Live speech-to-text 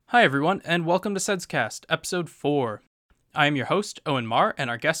Hi, everyone, and welcome to SEDScast, Episode 4. I am your host, Owen Marr, and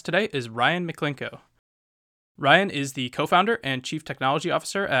our guest today is Ryan McClinko. Ryan is the co-founder and chief technology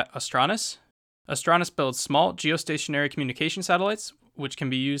officer at Astranis. Astranis builds small geostationary communication satellites, which can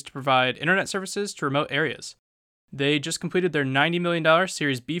be used to provide internet services to remote areas. They just completed their $90 million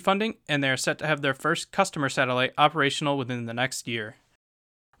Series B funding, and they are set to have their first customer satellite operational within the next year.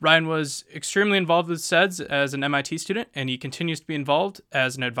 Ryan was extremely involved with SEDS as an MIT student, and he continues to be involved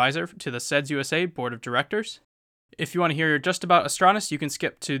as an advisor to the SEDS USA Board of Directors. If you want to hear just about Astranis, you can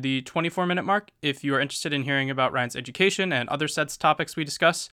skip to the 24-minute mark. If you are interested in hearing about Ryan's education and other SEDS topics we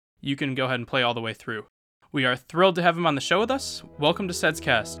discuss, you can go ahead and play all the way through. We are thrilled to have him on the show with us. Welcome to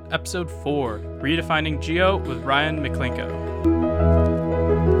SEDScast, Episode 4, Redefining Geo with Ryan McClinko.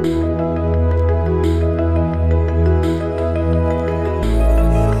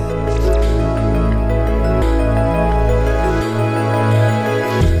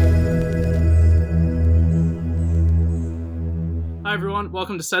 Hi, everyone.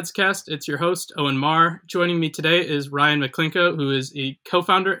 Welcome to SEDScast. It's your host, Owen Marr. Joining me today is Ryan McClinko, who is a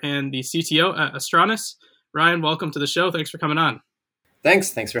co-founder and the CTO at Astranis. Ryan, welcome to the show. Thanks for coming on.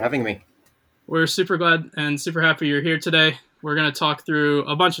 Thanks for having me. We're super glad and super happy you're here today. We're going to talk through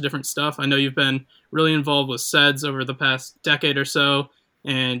a bunch of different stuff. I know you've been really involved with SEDS over the past decade or so,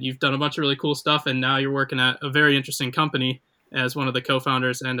 and you've done a bunch of really cool stuff, and now you're working at a very interesting company as one of the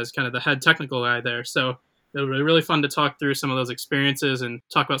co-founders and as kind of the head technical guy there. So it'll be really fun to talk through some of those experiences and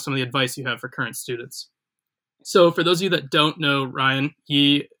talk about some of the advice you have for current students. So for those of you that don't know Ryan,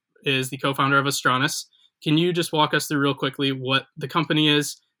 he is the co-founder of Astranis. Can you just walk us through real quickly what the company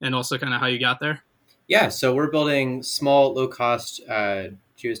is and also kind of how you got there? Yeah, so we're building small, low-cost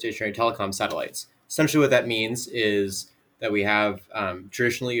geostationary telecom satellites. Essentially what that means is that we have,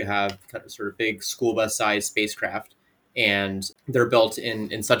 traditionally you have kind of sort of big school bus-sized spacecraft, and they're built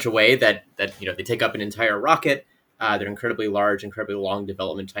in such a way that they take up an entire rocket. They're incredibly large, incredibly long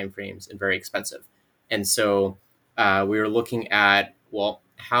development timeframes, and very expensive. And so we were looking at, well,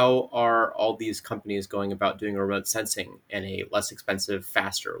 how are all these companies going about doing remote sensing in a less expensive,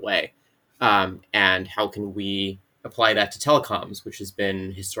 faster way? And how can we apply that to telecoms, which has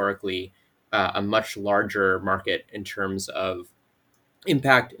been historically a much larger market in terms of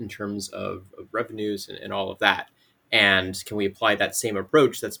impact, in terms of revenues and all of that? And can we apply that same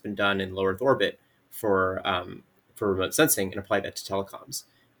approach that's been done in low Earth orbit for remote sensing and apply that to telecoms?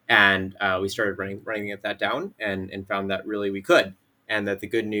 And we started running that down and found that really we could. And that the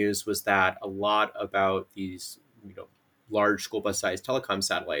good news was that a lot about these large school bus sized telecom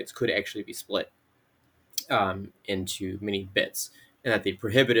satellites could actually be split into many bits. And that the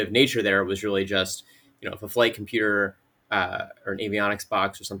prohibitive nature there was really just, if a flight computer or an avionics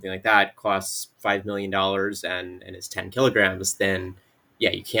box or something like that costs $5 million and is 10 kilograms, then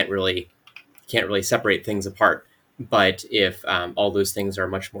you can't really separate things apart. But if all those things are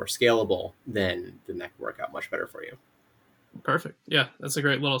much more scalable, then that can work out much better for you. Perfect. Yeah, that's a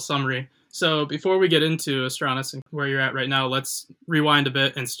great little summary. So before we get into Astranis and where you're at right now, let's rewind a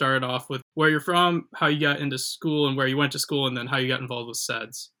bit and start off with where you're from, how you got into school and where you went to school, and then how you got involved with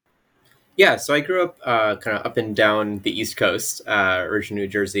SEDS. Yeah, so I grew up kind of up and down the East Coast, originally New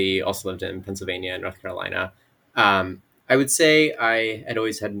Jersey, also lived in Pennsylvania and North Carolina. I would say I had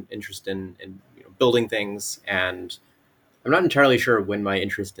always had an interest in building things, and I'm not entirely sure when my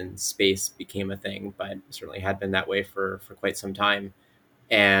interest in space became a thing, but certainly had been that way for quite some time.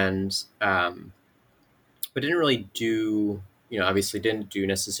 And but didn't really do, obviously didn't do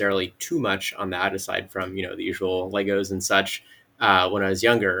necessarily too much on that aside from, the usual Legos and such when I was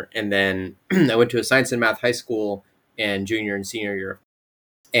younger. And then I went to a science and math high school in junior and senior year.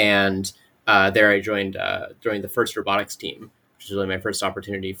 And there I joined the first robotics team, which was really my first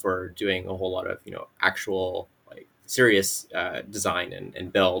opportunity for doing a whole lot of, actual serious design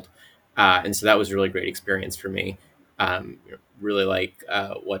and build. And so that was a really great experience for me. Really like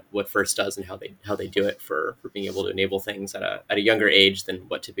what FIRST does and how they do it for being able to enable things at a younger age than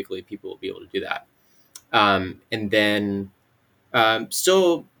what typically people will be able to do that. And then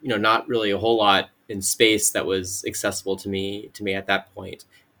still, not really a whole lot in space that was accessible to me at that point.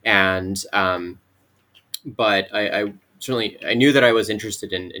 And but I certainly I knew that I was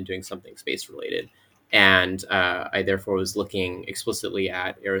interested in doing something space related. And I therefore was looking explicitly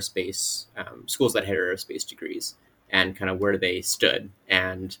at aerospace schools that had aerospace degrees and kind of where they stood.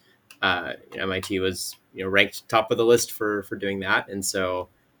 And MIT was ranked top of the list for doing that. And so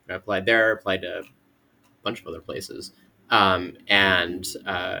I applied there, applied to a bunch of other places. I ended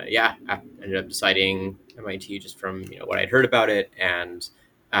up deciding MIT just from what I'd heard about it, and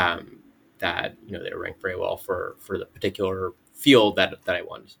that they were ranked very well for the particular field that I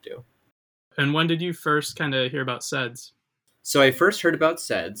wanted to do. And when did you first kind of hear about SEDS? So I first heard about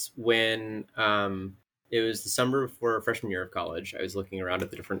SEDS when it was the summer before freshman year of college. I was looking around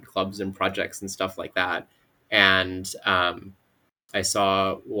at the different clubs and projects and stuff like that, and I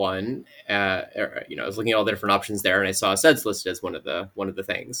saw one. I was looking at all the different options there, and I saw SEDS listed as one of the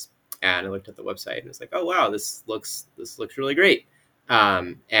things. And I looked at the website and was like, "Oh wow, this looks really great."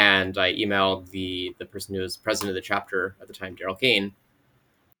 And I emailed the person who was president of the chapter at the time, Daryl Kane,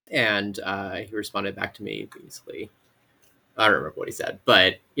 and he responded back to me basically. I don't remember what he said,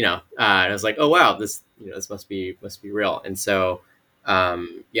 but and I was like, "Oh wow, this this must be real." And so,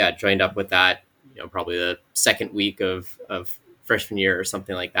 joined up with that. Probably the second week of freshman year or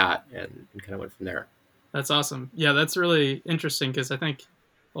something like that, and kind of went from there. That's awesome. Yeah, that's really interesting because I think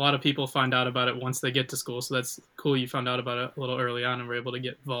a lot of people find out about it once they get to school. So that's cool. You found out about it a little early on and were able to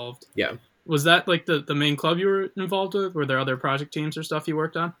get involved. Yeah. Was that like the main club you were involved with? Were there other project teams or stuff you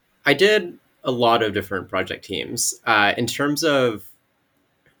worked on? I did a lot of different project teams. In terms of,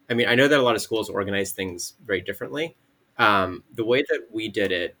 I mean, I know that a lot of schools organize things very differently. The way that we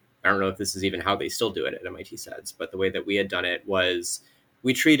did it, I don't know if this is even how they still do it at MIT SEDS, but the way that we had done it was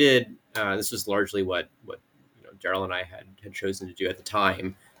we treated, this was largely what Daryl and I had chosen to do at the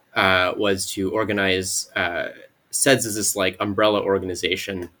time, was to organize SEDS as this like umbrella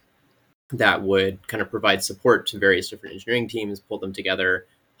organization that would kind of provide support to various different engineering teams, pull them together,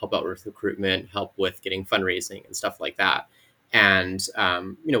 help out with recruitment, help with getting fundraising and stuff like that. And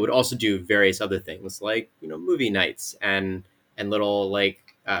would also do various other things like movie nights and little like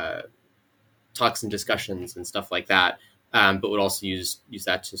talks and discussions and stuff like that. But would also use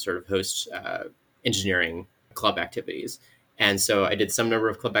that to sort of host engineering club activities. And so I did some number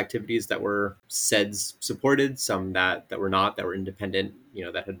of club activities that were SEDS supported, some that were not, that were independent,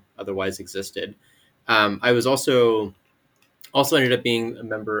 that had otherwise existed. I was also ended up being a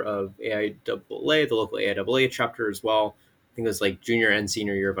member of AIAA, the local AIAA chapter as well. I think it was like junior and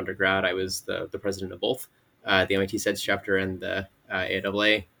senior year of undergrad. I was the president of both the MIT SEDS chapter and the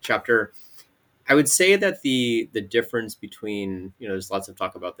AIAA chapter. I would say that the difference between, there's lots of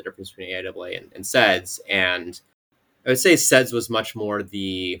talk about the difference between AIAA and SEDS, and I would say SEDS was much more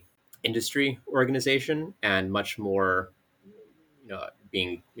the industry organization and much more,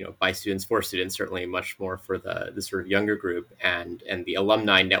 being, by students for students, certainly much more for the sort of younger group, and the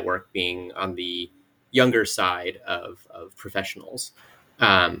alumni network being on the younger side of professionals,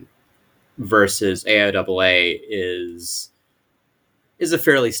 versus AIAA is a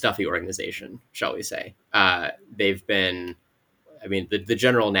fairly stuffy organization, shall we say. They've been, I mean, the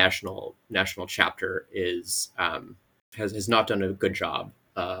general national chapter is has not done a good job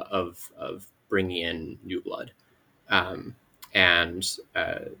of bringing in new blood, and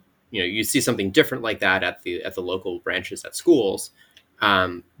you see something different like that at the local branches at schools,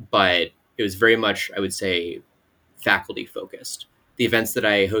 but it was very much, I would say, faculty focused. The events that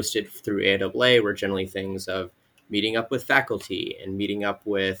I hosted through AIAA were generally things of meeting up with faculty and meeting up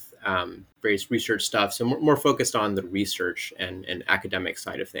with various research stuff. So more focused on the research and academic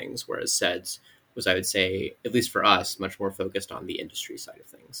side of things, whereas SEDS was, I would say, at least for us, much more focused on the industry side of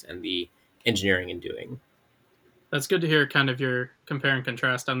things and the engineering and doing. That's good to hear kind of your compare and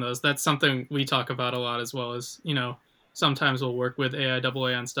contrast on those. That's something we talk about a lot as well as, sometimes we'll work with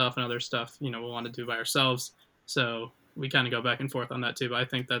AIAA on stuff and other stuff, we'll want to do by ourselves. So we kind of go back and forth on that too. But I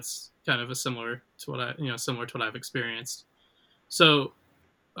think that's kind of similar to what I've experienced. So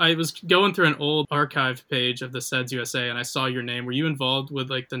I was going through an old archive page of the SEDS USA and I saw your name. Were you involved with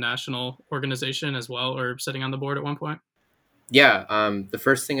like the national organization as well, or sitting on the board at one point? Yeah. The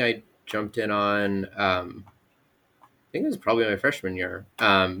first thing I jumped in on, I think it was probably my freshman year,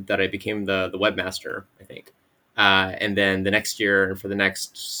 that I became the webmaster, I think. And then the next year, and for the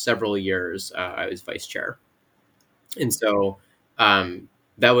next several years, I was vice chair. And so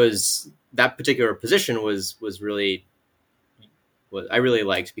that particular position was really what I really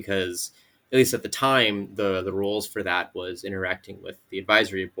liked, because at least at the time, the roles for that was interacting with the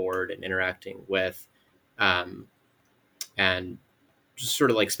advisory board and interacting with and just sort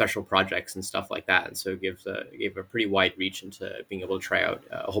of like special projects and stuff like that. And so it gave a pretty wide reach into being able to try out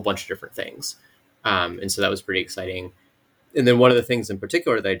a whole bunch of different things. And so that was pretty exciting. And then one of the things in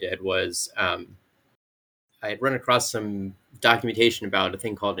particular that I did was I had run across some documentation about a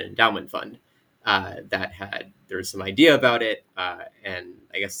thing called an endowment fund there was some idea about it. And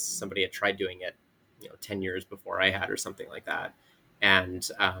I guess somebody had tried doing it, 10 years before I had or something like that. And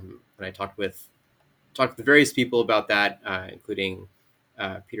I talked with various people about that, including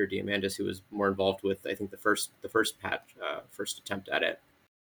Peter Diamandis, who was more involved with, I think, the first attempt at it.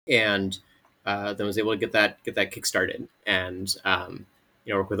 And then was able to get that kickstarted, and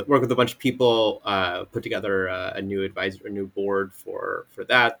work with a bunch of people, put together a new board for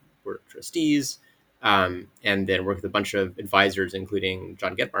that board of trustees, and then work with a bunch of advisors, including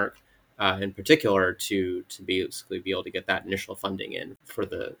John Getmark, in particular, to basically be able to get that initial funding in for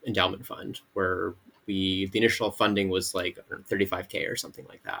the endowment fund, where the initial funding was like 35K or something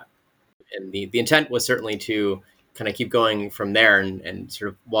like that. And the intent was certainly to kind of keep going from there. And sort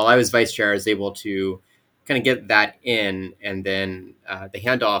of while I was vice chair, I was able to kind of get that in, and then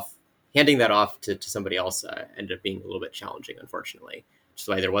handing that off to somebody else ended up being a little bit challenging, unfortunately. Which is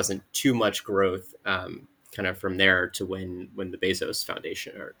why there wasn't too much growth kind of from there to when the Bezos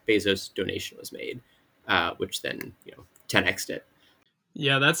Foundation or Bezos donation was made, which then 10x'd it.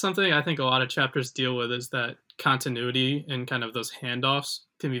 Yeah, that's something I think a lot of chapters deal with, is that continuity and kind of those handoffs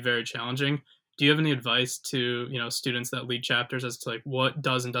can be very challenging. Do you have any advice to, students that lead chapters as to like what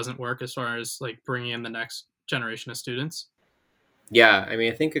does and doesn't work as far as like bringing in the next generation of students? Yeah, I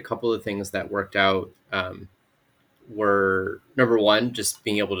mean, I think a couple of things that worked out were, number one, just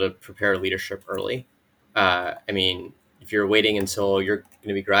being able to prepare leadership early. I mean, if you're waiting until you're going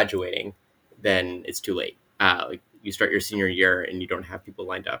to be graduating, then it's too late. Like you start your senior year and you don't have people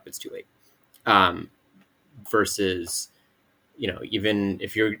lined up, it's too late. Versus, even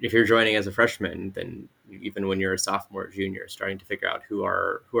if you're joining as a freshman, then even when you're a sophomore or junior, starting to figure out who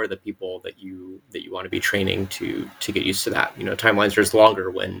are the people that you want to be training to get used to that. Timelines are just longer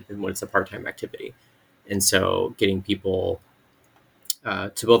when it's a part-time activity, and so getting people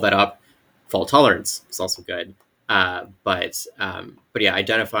to build that up. Fault tolerance is also good, but yeah,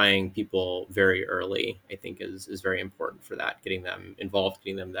 identifying people very early, I think, is very important for that. Getting them involved,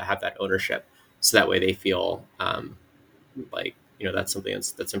 getting them to have that ownership, so that way they feel like that's something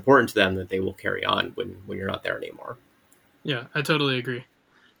that's important to them, that they will carry on when you're not there anymore. Yeah, I totally agree.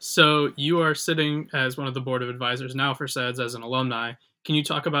 So you are sitting as one of the board of advisors now for SEDS as an alumni. Can you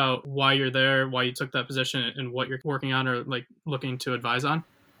talk about why you're there, why you took that position, and what you're working on or like looking to advise on?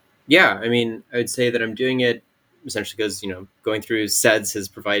 Yeah, I mean, I would say that I'm doing it essentially because going through SEDS has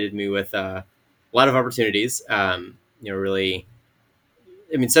provided me with a lot of opportunities. Really,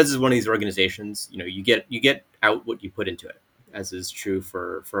 I mean, SEDS is one of these organizations. You get out what you put into it, as is true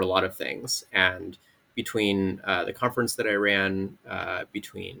for a lot of things. And between the conference that I ran,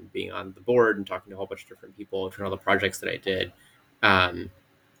 between being on the board and talking to a whole bunch of different people, between all the projects that I did, um,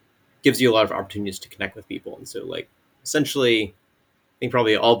 gives you a lot of opportunities to connect with people. And so, like, essentially, I think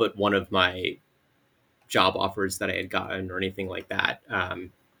probably all but one of my job offers that I had gotten or anything like that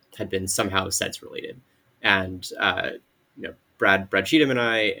had been somehow SEDS related. And Brad Cheatham and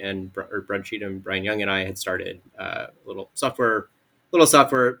I, Brad Cheatham, Brian Young and I had started a little software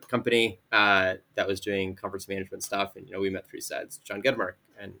company that was doing conference management stuff, and we met through SEDS. John Gedmark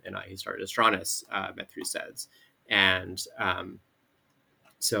and I, who started Astranis, met through SEDS, and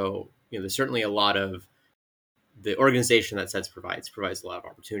so there's certainly a lot of the organization that SEDS provides a lot of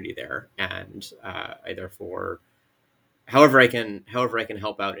opportunity there, and I therefore, however I can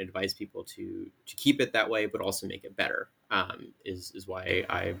help out and advise people to keep it that way, but also make it better, is why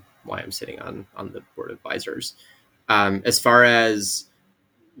I'm sitting on the board of advisors. As far as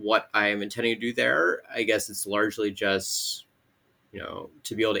what I'm intending to do there, I guess it's largely just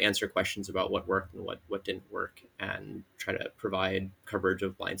to be able to answer questions about what worked and what didn't work, and try to provide coverage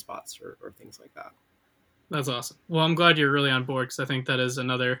of blind spots or things like that. That's awesome. Well, I'm glad you're really on board, because I think that is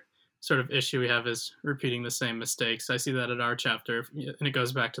another sort of issue we have, is repeating the same mistakes. I see that at our chapter, and it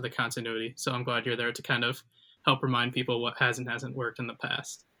goes back to the continuity. So I'm glad you're there to kind of help remind people what has and hasn't worked in the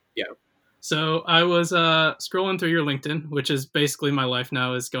past. Yeah. So I was scrolling through your LinkedIn, which is basically my life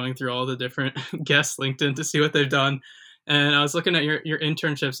now, is going through all the different guests' LinkedIn to see what they've done. And I was looking at your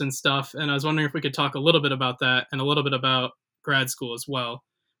internships and stuff, and I was wondering if we could talk a little bit about that and a little bit about grad school as well.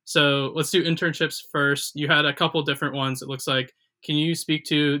 So let's do internships first. You had a couple different ones, it looks like. Can you speak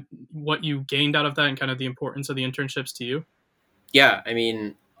to what you gained out of that and kind of the importance of the internships to you? Yeah, I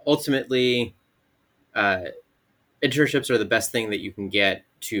mean, ultimately, uh, internships are the best thing that you can get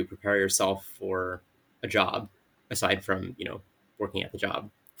to prepare yourself for a job, aside from working at the job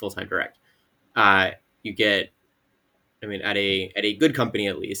full time direct. You get, I mean, at a good company,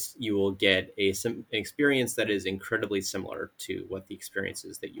 at least, you will get an experience that is incredibly similar to what the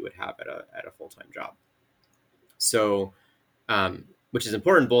experiences that you would have at a full time job. So, which is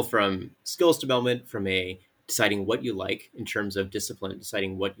important both from skills development, from a deciding what you like in terms of discipline,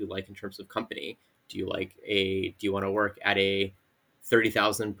 deciding what you like in terms of company. Do you want to work at a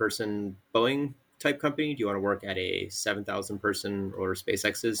 30,000 person Boeing type company? Do you want to work at a 7,000 person or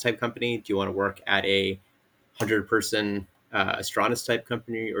SpaceX's type company? Do you want to work at a 100 person Astranis type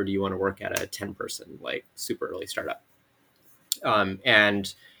company, or do you want to work at a 10-person, like super early startup?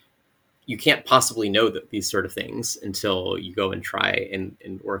 And you can't possibly know these sort of things until you go and try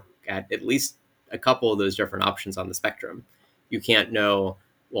and work at least a couple of those different options on the spectrum. You can't know,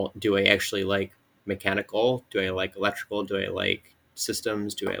 well, do I actually like mechanical? Do I like electrical? Do I like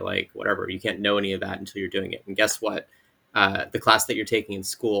systems? Do I like whatever? You can't know any of that until you're doing it. And guess what? The class that you're taking in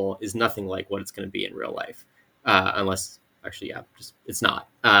school is nothing like what it's going to be in real life, unless actually, yeah, just it's not.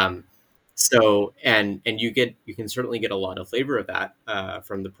 So and you can certainly get a lot of flavor of that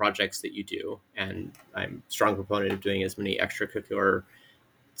from the projects that you do. And I'm a strong proponent of doing as many extracurricular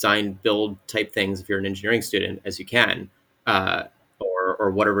design build type things if you're an engineering student as you can, uh,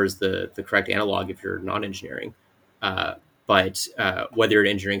 or whatever is the correct analog if you're non-engineering. But whether you're an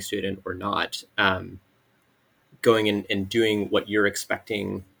engineering student or not, going in and doing what you expect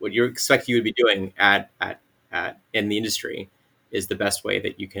you would be doing at in the industry is the best way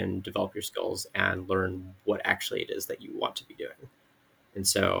that you can develop your skills and learn what actually it is that you want to be doing. And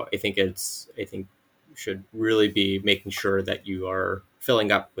so I think you should really be making sure that you are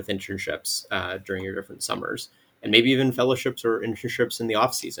filling up with internships during your different summers, and maybe even fellowships or internships in the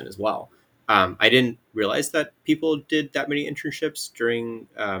off season as well. I didn't realize that people did that many internships during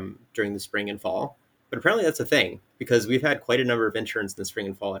the spring and fall, but apparently that's a thing because we've had quite a number of interns in the spring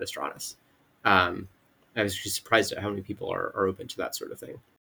and fall at Astranis. Um, I was just surprised at how many people are open to that sort of thing.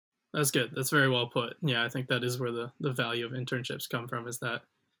 That's good. That's very well put. Yeah, I think that is where the value of internships come from, is that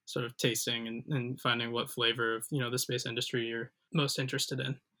sort of tasting and finding what flavor of, the space industry you're most interested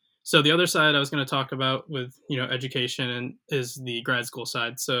in. So the other side I was going to talk about with, education and is the grad school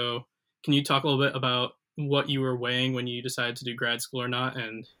side. So can you talk a little bit about what you were weighing when you decided to do grad school or not,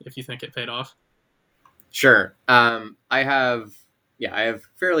 and if you think it paid off? Sure. I have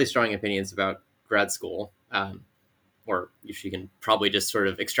fairly strong opinions about grad school, or if you can probably just sort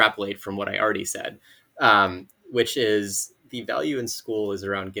of extrapolate from what I already said, which is the value in school is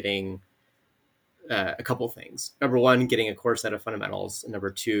around getting a couple things. Number one, getting a core set of fundamentals, and number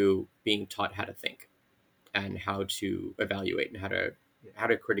two, being taught how to think and how to evaluate and how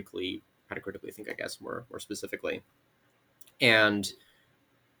to critically think, I guess, more specifically. And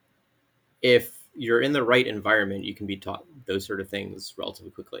if you're in the right environment, you can be taught those sort of things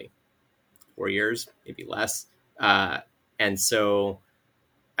relatively quickly. 4 years, maybe less. And so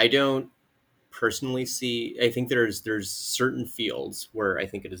I don't personally see. I think there's certain fields where I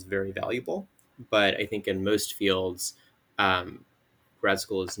think it is very valuable, but I think in most fields, um, grad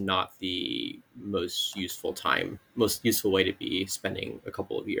school is not the most useful way to be spending a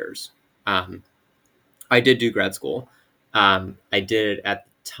couple of years. Um, I did do grad school. I did it at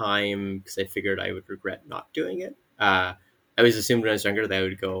the time because I figured I would regret not doing it. I was assumed when I was younger that I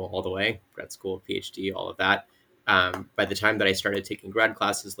would go all the way, grad school, PhD, all of that. By the time that I started taking grad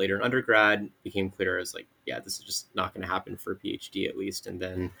classes later in undergrad, it became clear as like, yeah, this is just not going to happen for a PhD at least. And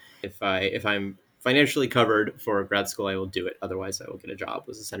then if I'm financially covered for grad school, I will do it. Otherwise, I will get a job.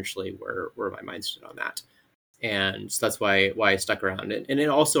 Was essentially where my mind stood on that. And so that's why I stuck around. And then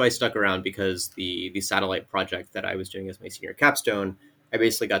also I stuck around because the satellite project that I was doing as my senior capstone, I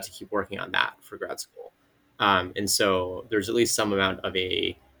basically got to keep working on that for grad school. And so there's at least some amount of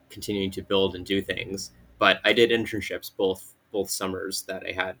a continuing to build and do things. But I did internships both summers that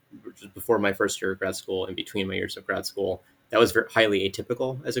I had before my first year of grad school and between my years of grad school. That was very highly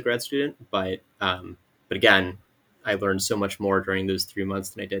atypical as a grad student, but again, I learned so much more during those 3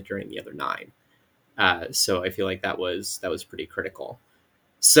 months than I did during the other 9. So I feel like that was pretty critical.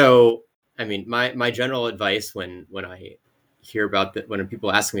 So I mean, my general advice when I hear about that, when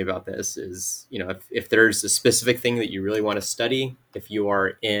people ask me about this, is if there's a specific thing that you really want to study, if you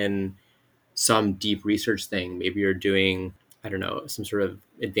are in some deep research thing, maybe you're doing, I don't know, some sort of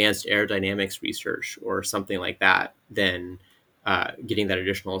advanced aerodynamics research or something like that, then getting that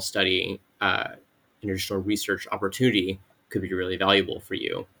additional study, an additional research opportunity could be really valuable for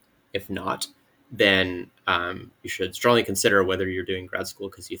you. If not, then you should strongly consider whether you're doing grad school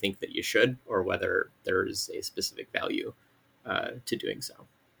because you think that you should, or whether there is a specific value to doing so.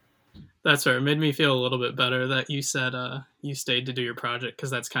 That's fair. It made me feel a little bit better that you said you stayed to do your project, because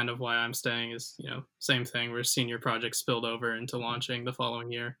that's kind of why I'm staying. Is same thing where senior project spilled over into launching the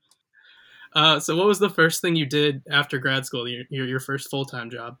following year. So what was the first thing you did after grad school? Your first full time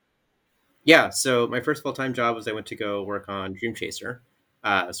job? Yeah, so my first full time job was I went to go work on Dream Chaser.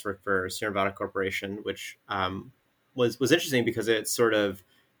 So work for Sierra Nevada Corporation, which was interesting because it's sort of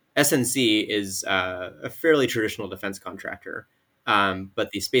SNC is a fairly traditional defense contractor, but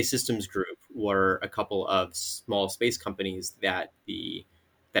the Space Systems Group were a couple of small space companies that the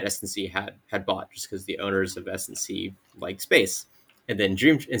that SNC had bought, just because the owners of SNC liked space. And then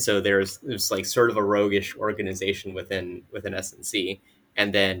and so there's like sort of a roguish organization within SNC,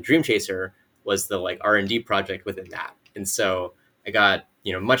 and then Dream Chaser was the like R&D project within that. And so I got,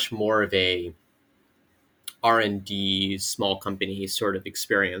 much more of a R&D small company sort of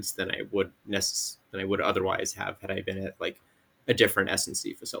experience than I would otherwise have had I been at like a different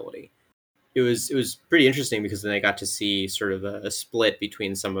SNC facility. It was pretty interesting, because then I got to see sort of a split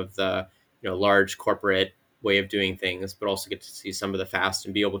between some of the large corporate way of doing things, but also get to see some of the fast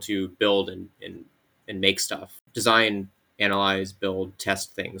and be able to build and make stuff, design, analyze, build,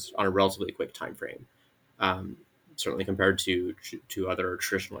 test things on a relatively quick time frame. Certainly compared to other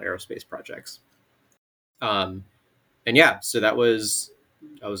traditional aerospace projects. And yeah, so that was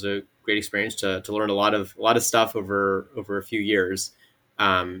a great experience to learn a lot of stuff over a few years.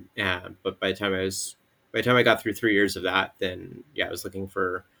 But by the time I got through 3 years of that, then yeah, I was looking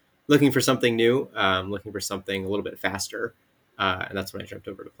for something new, looking for something a little bit faster, and that's when I jumped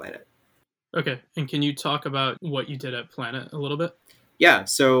over to Planet. Okay, and can you talk about what you did at Planet a little bit? Yeah,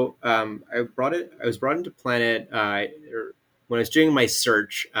 so I was brought into Planet when I was doing my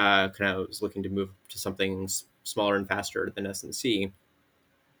search. Kind of was looking to move to something smaller and faster than SNC.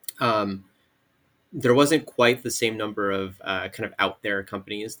 There wasn't quite the same number of kind of out there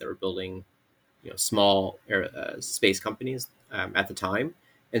companies that were building, small space companies at the time,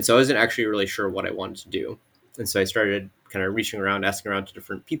 and so I wasn't actually really sure what I wanted to do. And so I started kind of reaching around, asking around to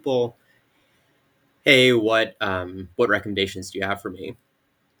different people. Hey, what recommendations do you have for me?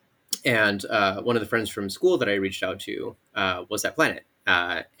 And one of the friends from school that I reached out to was at Planet.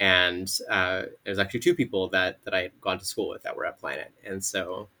 And there's actually two people that I had gone to school with that were at Planet. And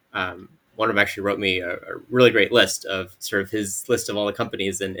so one of them actually wrote me a really great list of sort of his list of all the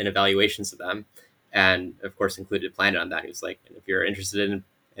companies and evaluations of them. And of course included Planet on that. He was like, if you're interested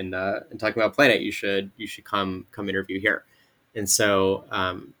in talking about Planet, you should come interview here. And so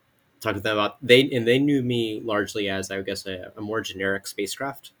talked to them about they knew me largely as, I guess, a more generic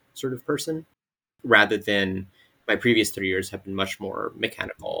spacecraft sort of person, rather than my previous 3 years have been much more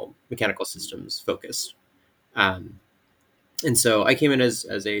mechanical systems focused. And so I came in as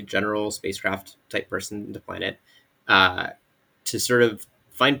a general spacecraft type person into Planet to sort of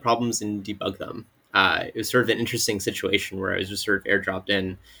find problems and debug them. It was sort of an interesting situation where I was just sort of airdropped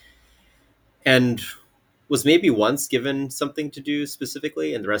in and was maybe once given something to do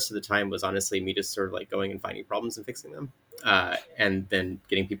specifically, and the rest of the time was honestly me just sort of like going and finding problems and fixing them, and then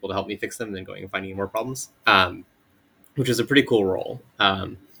getting people to help me fix them, and then going and finding more problems, which was a pretty cool role.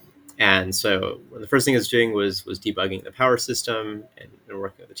 And so the first thing I was doing was debugging the power system and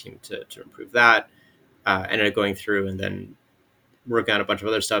working with the team to improve that. Ended up going through and then working on a bunch of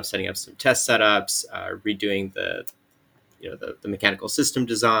other stuff, setting up some test setups, redoing the mechanical system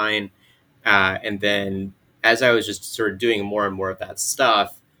design, and then as I was just sort of doing more and more of that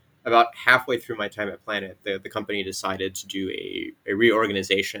stuff, about halfway through my time at Planet, the company decided to do a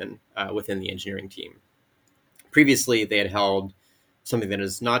reorganization within the engineering team. Previously, they had held something that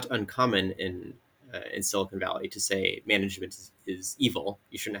is not uncommon in Silicon Valley to say management is evil.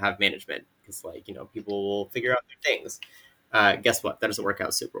 You shouldn't have management because, people will figure out their things. Guess what? That doesn't work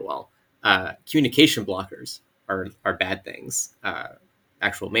out super well. Communication blockers are bad things.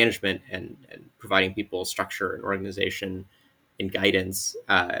 Actual management and providing people structure and organization and guidance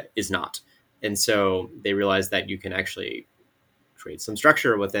is not. And so they realized that you can actually create some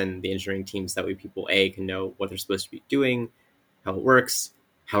structure within the engineering teams. That way people can know what they're supposed to be doing, how it works,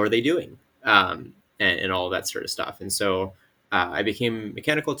 how are they doing, and all of that sort of stuff. And so I became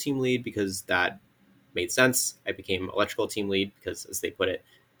mechanical team lead because that made sense. I became electrical team lead because, as they put it,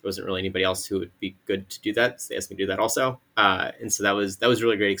 there wasn't really anybody else who would be good to do that. So they asked me to do that also. And so that was a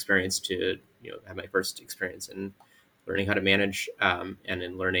really great experience to have my first experience in learning how to manage, and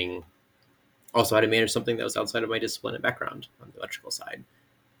in learning also how to manage something that was outside of my discipline and background on the electrical side.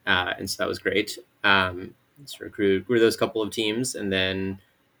 And so that was great. Sort of grew those couple of teams, and then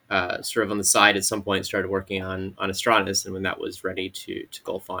sort of on the side at some point started working on Astranis. And when that was ready to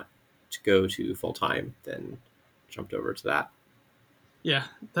go to full time, then jumped over to that. Yeah,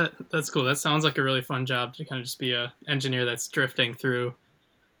 that's cool. That sounds like a really fun job to kind of just be a engineer that's drifting through.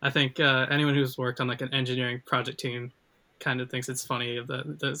 I think anyone who's worked on like an engineering project team kind of thinks it's funny of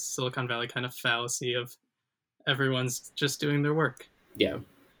the Silicon Valley kind of fallacy of everyone's just doing their work. Yeah.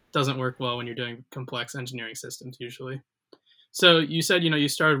 Doesn't work well when you're doing complex engineering systems usually. So you said, you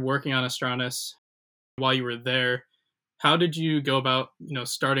started working on Astranis while you were there. How did you go about,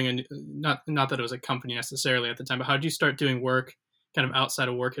 starting not that it was a company necessarily at the time, but how did you start doing work kind of outside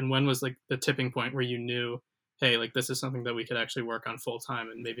of work? And when was like the tipping point where you knew, hey, like this is something that we could actually work on full time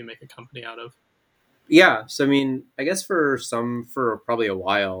and maybe make a company out of? Yeah. So I mean, I guess for probably a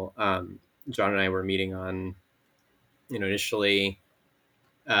while, John and I were meeting on, initially,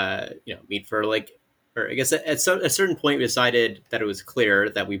 meet for like, or I guess a certain point we decided that it was clear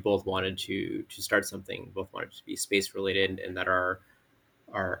that we both wanted to start something, both wanted to be space related, and that our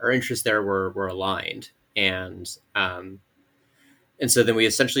interests there were aligned. And so then we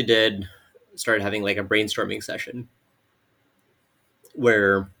essentially started having like a brainstorming session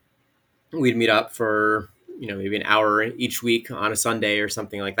where we'd meet up for maybe an hour each week on a Sunday or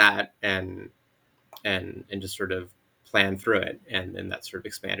something like that, and just sort of plan through it, and then that sort of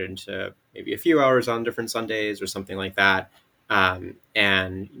expanded into maybe a few hours on different Sundays or something like that.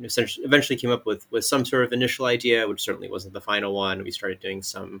 And essentially eventually came up with some sort of initial idea, which certainly wasn't the final one. We started doing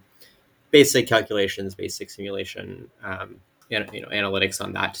some basic calculations, basic simulation, and analytics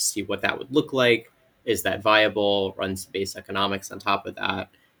on that to see what that would look like. Is that viable? Runs base economics on top of that,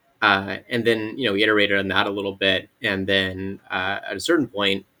 and then we iterated on that a little bit, and then at a certain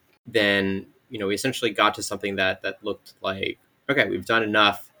point, then we essentially got to something that looked like, okay, we've done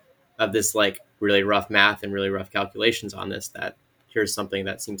enough of this like really rough math and really rough calculations on this, that here's something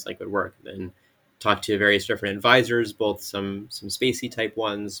that seems like would work. Then talked to various different advisors, both some spacey type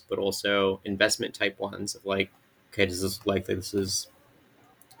ones, but also investment type ones of like, okay, does this look like this is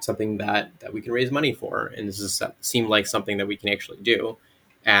something that we can raise money for, and this is seem like something that we can actually do.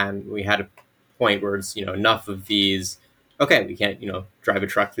 And we had a point where it's enough of these, okay, we can't drive a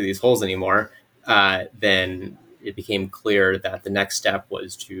truck through these holes anymore. Then it became clear that the next step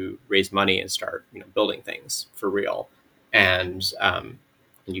was to raise money and start building things for real. And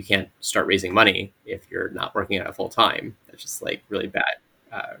you can't start raising money if you're not working at it full time. That's just like really bad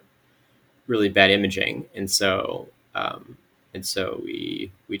imaging. And so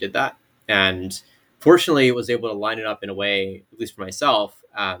we did that, and fortunately it was able to line it up in a way, at least for myself,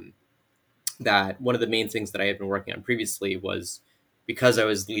 that one of the main things that I had been working on previously was, because I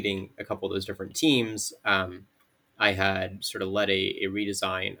was leading a couple of those different teams, I had sort of led a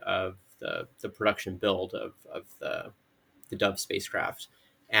redesign of the production build of the Dove spacecraft.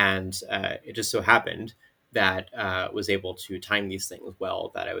 And it just so happened that was able to time these things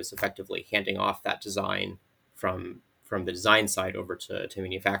well, that I was effectively handing off that design from the design side over to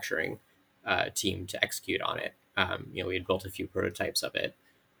manufacturing team to execute on it. We had built a few prototypes of it.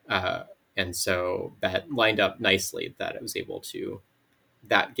 And so that lined up nicely, that I was able to,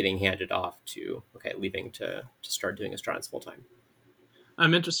 that getting handed off to, okay, leaving to start doing Astronaut's full time.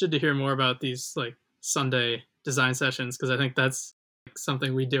 I'm interested to hear more about these like Sunday design sessions, because I think that's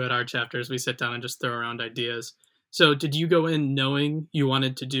something we do at our chapters. We sit down and just throw around ideas. So did you go in knowing you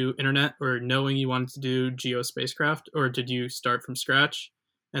wanted to do internet, or knowing you wanted to do geo spacecraft, or did you start from scratch?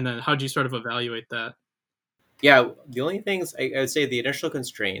 And then how did you sort of evaluate that? Yeah, the only things I would say, the initial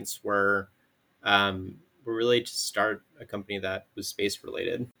constraints were really to start a company that was space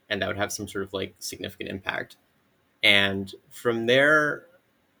related and that would have some sort of like significant impact. And from there,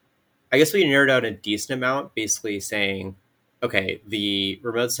 I guess we narrowed out a decent amount, basically saying, okay, the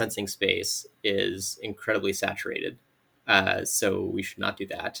remote sensing space is incredibly saturated, so we should not do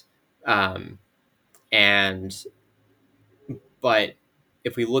that. Um, and but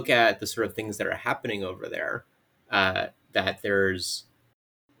if we look at the sort of things that are happening over there, that there's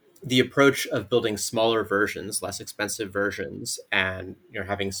the approach of building smaller versions, less expensive versions, and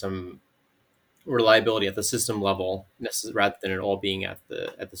having some reliability at the system level, rather than it all being at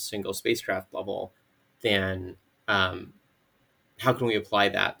the single spacecraft level, then how can we apply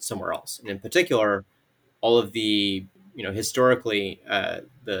that somewhere else? And in particular, all of the historically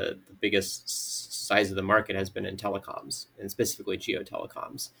the biggest size of the market has been in telecoms, and specifically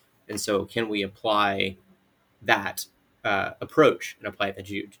geotelecoms. And so can we apply that approach and apply it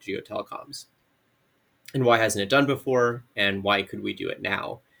to geotelecoms? And why hasn't it done before? And why could we do it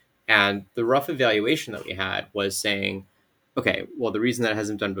now? And the rough evaluation that we had was saying, okay, well, the reason that it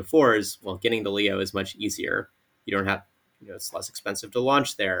hasn't done before is, well, getting the LEO is much easier. You don't have, it's less expensive to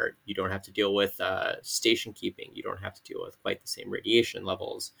launch there. You don't have to deal with station keeping. You don't have to deal with quite the same radiation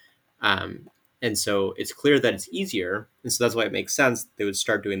levels. And so it's clear that it's easier. And so that's why it makes sense they would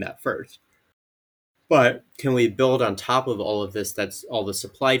start doing that first. But can we build on top of all of this? That's all the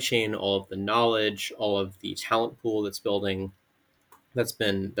supply chain, all of the knowledge, all of the talent pool that's building, that's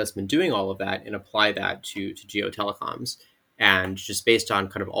been doing all of that, and apply that to geotelecoms. And just based on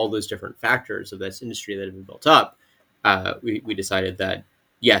kind of all those different factors of this industry that have been built up, we decided that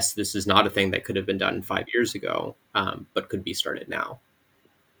yes, this is not a thing that could have been done 5 years ago, but could be started now.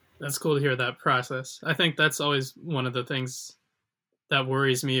 That's cool to hear that process. I think that's always one of the things that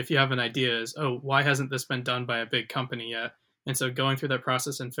worries me if you have an idea is, oh, why hasn't this been done by a big company yet? And so going through that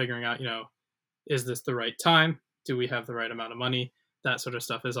process and figuring out, is this the right time? Do we have the right amount of money? That sort of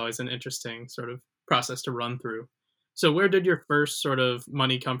stuff is always an interesting sort of process to run through. So where did your first sort of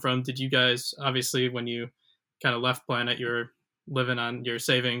money come from? Did you guys, obviously, when you kind of left Planet, you were living on your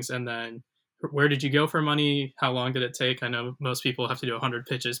savings, and then where did you go for money? How long did it take? I know most people have to do 100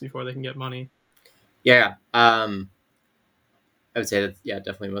 pitches before they can get money. Yeah. I would say that, yeah,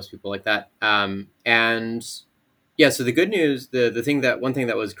 definitely most people like that. And yeah, so the good news, one thing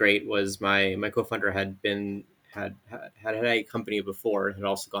that was great was my co-founder had a company before, had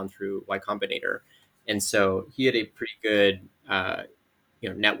also gone through Y Combinator, and so he had a pretty good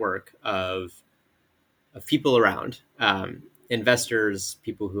network of people around, investors,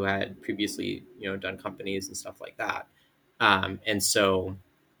 people who had previously done companies and stuff like that, and so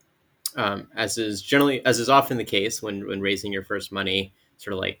as is often the case when raising your first money,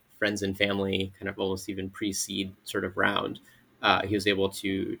 sort of like friends and family, kind of almost even pre-seed sort of round, he was able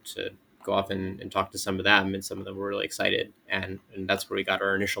to go off and talk to some of them, and some of them were really excited, and that's where we got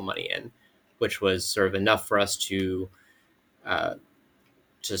our initial money in, which was sort of enough for us to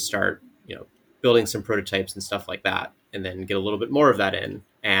start building some prototypes and stuff like that, and then get a little bit more of that in.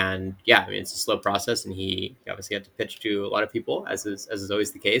 And yeah, I mean, it's a slow process, and he obviously had to pitch to a lot of people, as is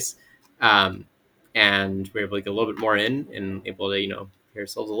always the case. And we were able to get a little bit more in, and able to pay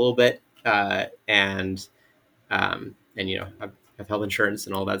ourselves a little bit, and have health insurance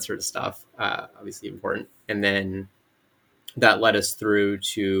and all that sort of stuff. Obviously important. And then that led us through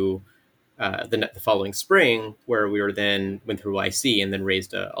to the following spring, where we went through YC and then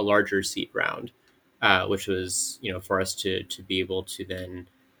raised a larger seed round, which was for us to be able to then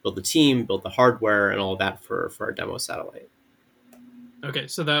build the team, build the hardware, and all of that for our demo satellite. Okay,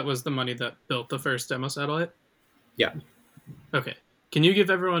 so that was the money that built the first demo satellite? Yeah. Okay. Can you give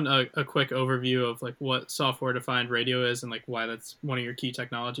everyone a quick overview of like what software-defined radio is and like why that's one of your key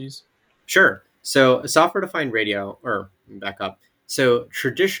technologies? Sure. So a software-defined radio, or back up. So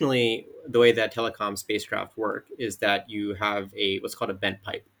traditionally, the way that telecom spacecraft work is that you have what's called a bent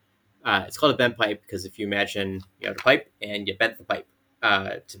pipe. It's called a bent pipe because if you imagine you have a pipe and you bent the pipe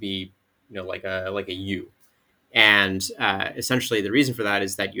to be like a U. And essentially, the reason for that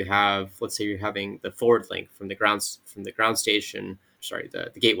is that you have, let's say, you're having the forward link from the ground station,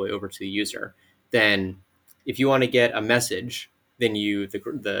 the gateway over to the user. Then, if you want to get a message, then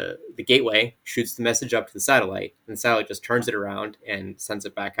the gateway shoots the message up to the satellite, and the satellite just turns it around and sends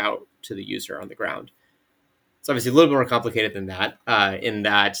it back out to the user on the ground. It's obviously a little bit more complicated than that, in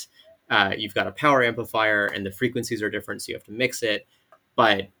that you've got a power amplifier and the frequencies are different, so you have to mix it.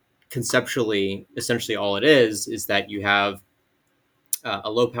 But conceptually, essentially all it is that you have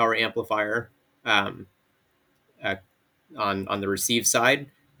a low power amplifier on the receive side,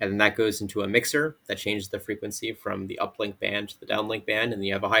 and then that goes into a mixer that changes the frequency from the uplink band to the downlink band, and then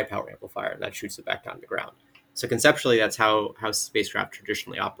you have a high power amplifier and that shoots it back down to the ground. So conceptually, that's how spacecraft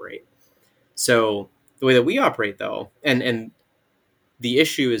traditionally operate. So the way that we operate, though, and the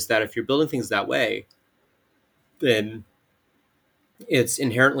issue is that if you're building things that way, then it's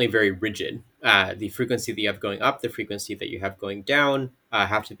inherently very rigid. The frequency that you have going up, the frequency that you have going down,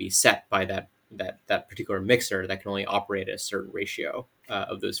 have to be set by that particular mixer that can only operate at a certain ratio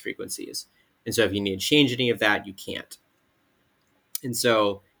of those frequencies. And so if you need to change any of that, you can't. And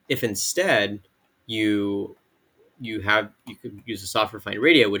so if instead you could use a software-defined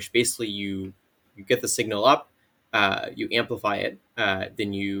radio, which basically you get the signal up, you amplify it,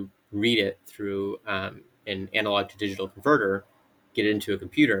 then you read it through an analog to digital converter, get it into a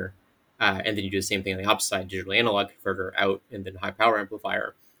computer, and then you do the same thing on the opposite side, digital analog converter out, and then high power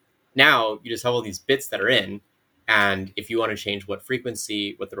amplifier. Now you just have all these bits that are in, and if you want to change what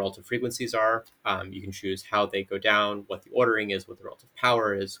the relative frequencies are, you can choose how they go down, what the ordering is, what the relative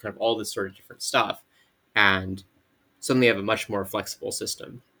power is, kind of all this sort of different stuff, and suddenly have a much more flexible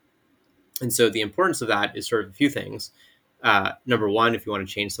system. And so the importance of that is sort of a few things. Number one, if you want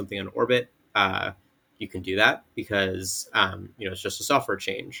to change something on orbit, you can do that because it's just a software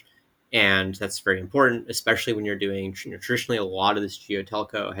change, and that's very important, especially when you're doing traditionally a lot of this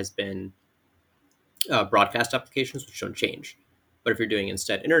geotelco has been broadcast applications, which don't change. But if you're doing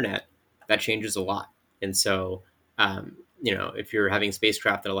instead internet, that changes a lot. And so if you're having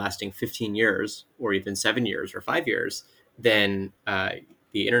spacecraft that are lasting 15 years or even 7 years or 5 years, then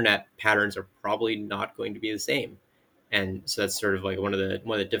the internet patterns are probably not going to be the same. And so that's sort of like one of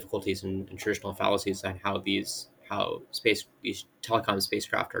the difficulties and traditional fallacies on how these telecom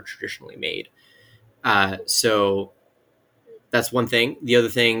spacecraft are traditionally made. So That's one thing. The other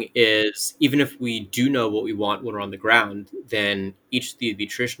thing is, even if we do know what we want when we're on the ground, then each of the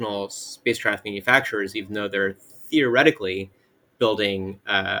traditional spacecraft manufacturers, even though they're theoretically building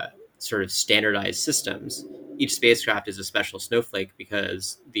sort of standardized systems, each spacecraft is a special snowflake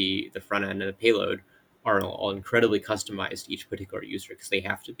because the front end and the payload are all incredibly customized to each particular user because they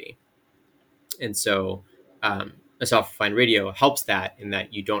have to be. And so a software-defined radio helps that in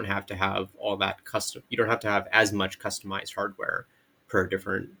that you don't have to have all that custom. You don't have to have as much customized hardware per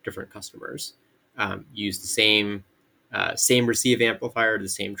different customers. Use the same receive amplifier, the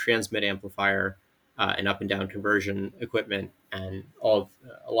same transmit amplifier, and up and down conversion equipment, and a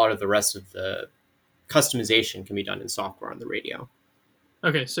lot of the rest of the customization can be done in software on the radio.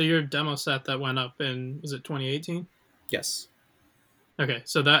 Okay, so your demo set that went up in, was it 2018? Yes. Okay,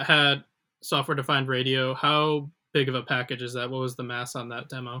 so that had software-defined radio. How big of a package is that? What was the mass on that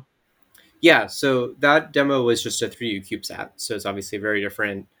demo? Yeah, so that demo was just a 3U CubeSat. So it's obviously a very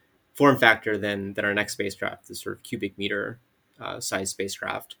different form factor than our next spacecraft, the sort of cubic meter size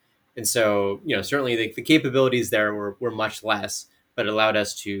spacecraft. And so, certainly the capabilities there were much less, but it allowed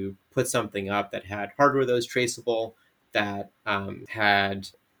us to put something up that had hardware that was traceable, that had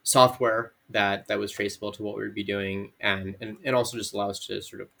software that was traceable to what we would be doing, and also just allow us to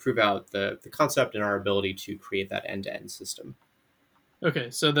sort of prove out the concept and our ability to create that end-to-end system. Okay,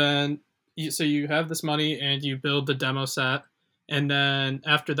 so then so you have this money and you build the demo set, and then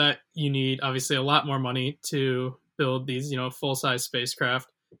after that you need obviously a lot more money to build these full-size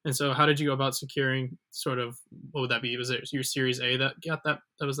spacecraft. And so how did you go about securing sort of, what would that be? Was it your Series A that got that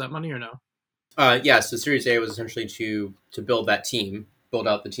was that money, or no? Yeah, so Series A was essentially to build that team, build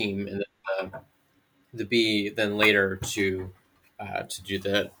out the team, and then, the B then later to do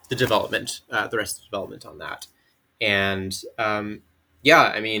the development, the rest of the development on that. And yeah,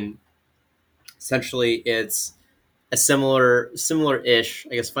 I mean, essentially it's a similar-ish,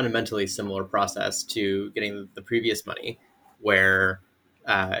 I guess fundamentally similar process to getting the previous money, where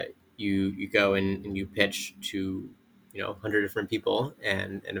uh, you go and you pitch to 100 different people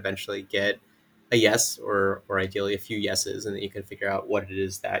and eventually get a yes or ideally a few yeses, and then you can figure out what it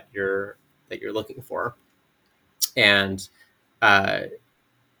is that you're looking for. And uh,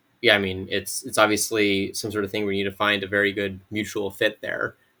 yeah, I mean, it's obviously some sort of thing where you need to find a very good mutual fit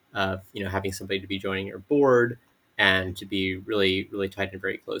there of having somebody to be joining your board and to be really really tight and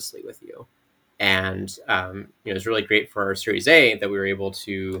very closely with you. And it's really great for our Series A that we were able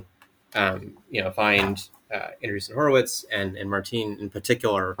to find Andreessen Horowitz and Martine in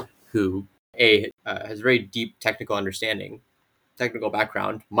particular, who has very deep technical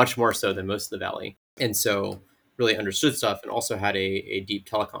background, much more so than most of the Valley, and so really understood stuff, and also had a deep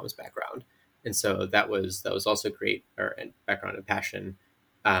telecoms background. And so that was also great, or background and passion,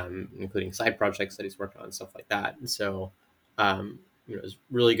 including side projects that he's worked on, stuff like that. And so it was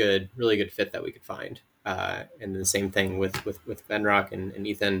really good fit that we could find. And the same thing with Venrock and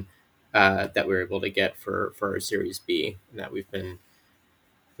Ethan, that we were able to get for our Series B, and that we've been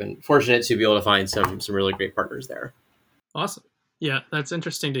fortunate to be able to find some really great partners there. Awesome. Yeah, that's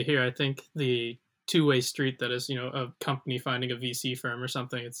interesting to hear. I think the two-way street that is, a company finding a VC firm or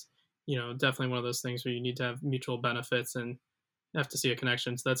something, it's, definitely one of those things where you need to have mutual benefits and have to see a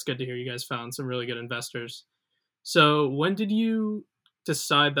connection. So that's good to hear you guys found some really good investors. So when did you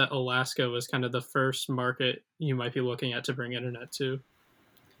decide that Alaska was kind of the first market you might be looking at to bring internet to?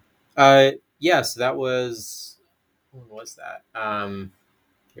 Yeah, so that was, when was that?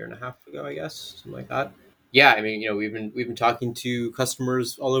 Year and a half ago, I guess, something like that. Yeah, I mean, we've been talking to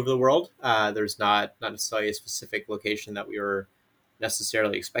customers all over the world. There's not necessarily a specific location that we were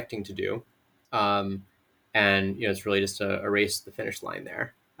necessarily expecting to do, and it's really just a race to the finish line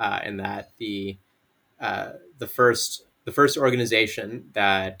there. And that the first organization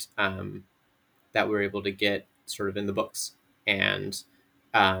that we were able to get sort of in the books, and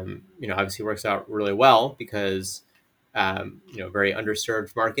obviously works out really well because very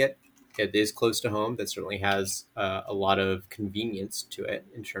underserved market. It is close to home. That certainly has a lot of convenience to it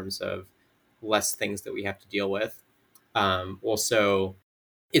in terms of less things that we have to deal with. Also,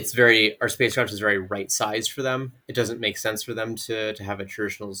 our spacecraft is very right sized for them. It doesn't make sense for them to have a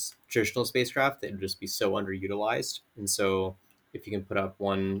traditional spacecraft. It would just be so underutilized. And so if you can put up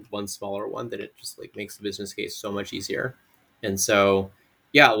one smaller one, that it just like makes the business case so much easier. And so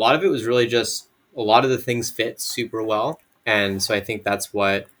yeah, a lot of it was really just a lot of the things fit super well. And so I think that's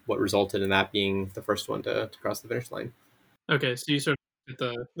what resulted in that being the first one to cross the finish line. Okay, so you sort of looked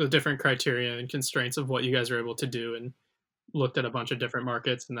at the different criteria and constraints of what you guys were able to do and looked at a bunch of different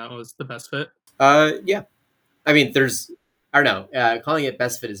markets, and that was the best fit. Yeah. I mean, I don't know, calling it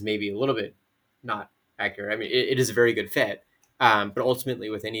best fit is maybe a little bit not accurate. I mean, it is a very good fit. But ultimately,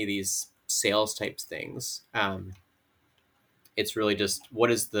 with any of these sales types things, it's really just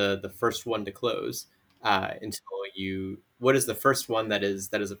what is the first one to close, until you what is the first one that is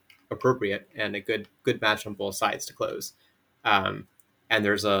appropriate and a good match on both sides to close. Um, and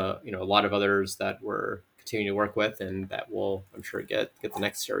there's a lot of others that we're continuing to work with, and that will, I'm sure, get the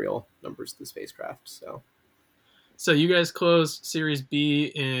next serial numbers of the spacecraft. So So you guys closed Series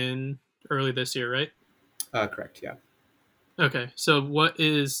B in early this year, right? correct, yeah. Okay. So what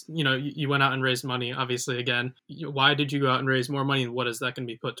is, you went out and raised money, obviously, again. Why did you go out and raise more money, and what is that going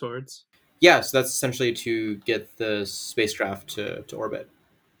to be put towards? Yeah, so that's essentially to get the spacecraft to orbit.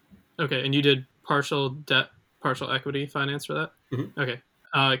 Okay. And you did partial debt, partial equity finance for that? Mhm. Okay.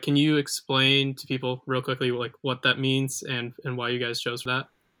 Can you explain to people real quickly like what that means and why you guys chose that?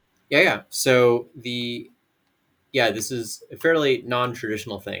 Yeah. So this is a fairly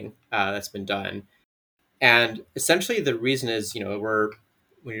non-traditional thing that's been done. And essentially, the reason is, when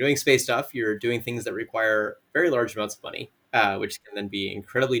you're doing space stuff, you're doing things that require very large amounts of money, which can then be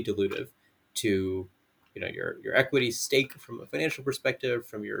incredibly dilutive to, your equity stake from a financial perspective,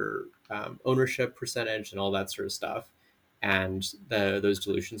 from your ownership percentage, and all that sort of stuff. And those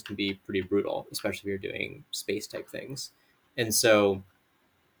dilutions can be pretty brutal, especially if you're doing space type things. And so,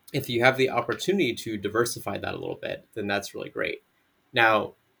 if you have the opportunity to diversify that a little bit, then that's really great.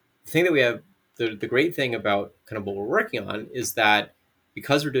 Now, the thing that we have, the great thing about kind of what we're working on is that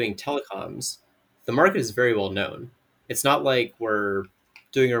because we're doing telecoms, the market is very well known. It's not like we're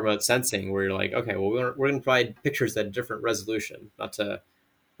doing remote sensing where you're like, okay, well, we're going to provide pictures at a different resolution. Not to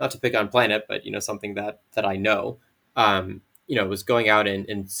pick on Planet, but something that I know. Was going out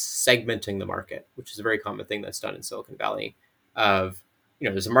and segmenting the market, which is a very common thing that's done in Silicon Valley. Of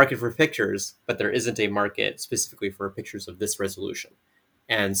there's a market for pictures, but there isn't a market specifically for pictures of this resolution,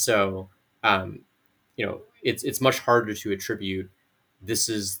 and so it's much harder to attribute this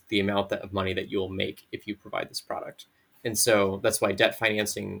is the amount of money that you'll make if you provide this product. And so that's why debt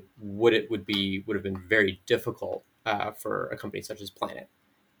financing would have been very difficult for a company such as Planet,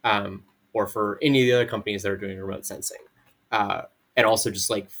 or for any of the other companies that are doing remote sensing. Uh, and also, just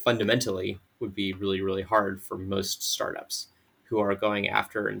like fundamentally, would be really, really hard for most startups who are going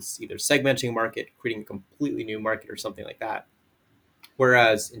after and either segmenting market, creating a completely new market, or something like that.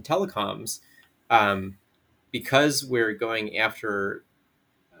 Whereas in telecoms, um, because we're going after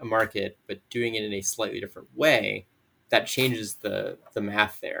a market but doing it in a slightly different way, that changes the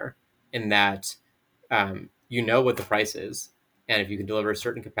math there. In that you know what the price is, and if you can deliver a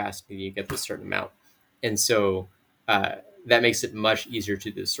certain capacity, you get this certain amount, and so uh, that makes it much easier to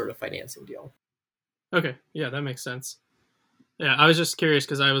do this sort of financing deal. Okay. Yeah, that makes sense. Yeah, I was just curious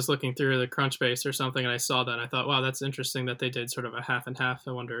because I was looking through the Crunchbase or something and I saw that and I thought, wow, that's interesting that they did sort of a half and half.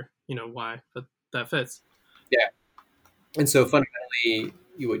 I wonder, why, but that fits. Yeah, and so fundamentally,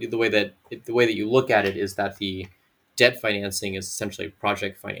 the way that you look at it is that the debt financing is essentially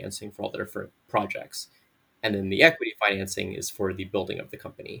project financing for all the different projects, and then the equity financing is for the building of the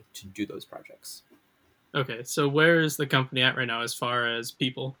company to do those projects. Okay, so where is the company at right now as far as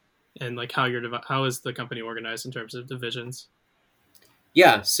people and like how is the company organized in terms of divisions?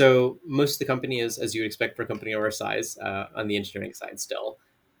 Yeah, so most of the company is, as you would expect for a company of our size, on the engineering side still.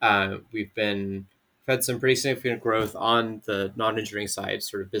 We've had some pretty significant growth on the non-engineering side,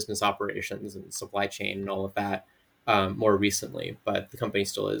 sort of business operations and supply chain and all of that, more recently. But the company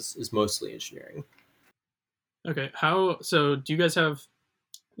still is mostly engineering. Okay, so do you guys have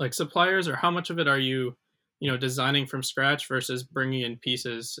like suppliers or how much of it are you, designing from scratch versus bringing in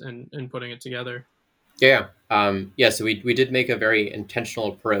pieces and putting it together? Yeah. So we did make a very intentional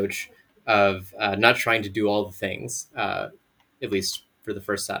approach of not trying to do all the things, at least for the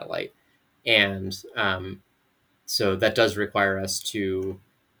first satellite, and so that does require us to,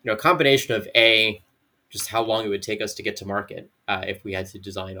 a combination of just how long it would take us to get to market if we had to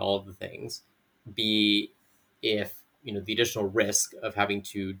design all of the things. B, if the additional risk of having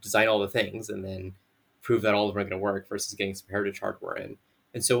to design all the things and then prove that all of them are going to work versus getting some heritage hardware in.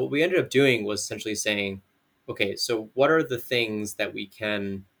 And so what we ended up doing was essentially saying, okay, so what are the things that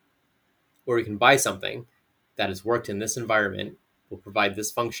where we can buy something that has worked in this environment, will provide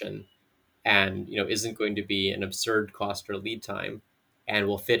this function, and isn't going to be an absurd cost or lead time, and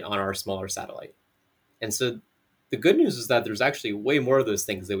will fit on our smaller satellite. And so the good news is that there's actually way more of those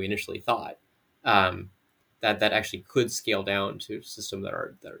things than we initially thought, um, that actually could scale down to a system that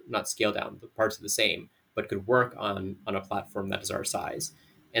are not scaled down, the parts are the same, but could work on a platform that is our size.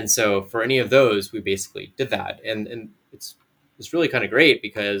 And so for any of those, we basically did that, and it's really kind of great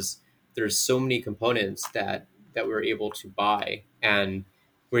because there's so many components that we were able to buy and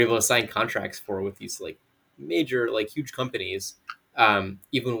we're able to sign contracts for with these like major, like huge companies,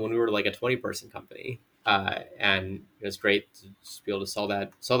 even when we were like a 20-person company. And it's great to just be able to sell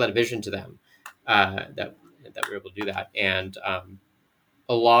that vision to them, that we're able to do that. And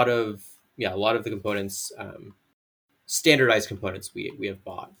a lot of the components, standardized components we have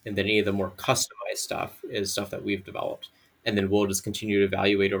bought, and then any of the more customized stuff is stuff that we've developed, and then we'll just continue to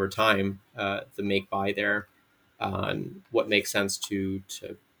evaluate over time, the make buy there on what makes sense to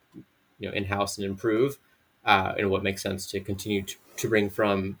in-house and improve, and what makes sense to continue to bring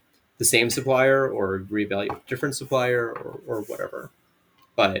from the same supplier or reevaluate a different supplier, or whatever.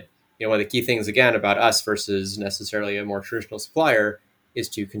 But one of the key things again about us versus necessarily a more traditional supplier is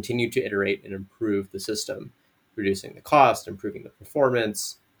to continue to iterate and improve the system, reducing the cost, improving the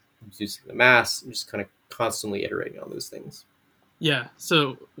performance, reducing the mass, and just kind of constantly iterating on those things. Yeah.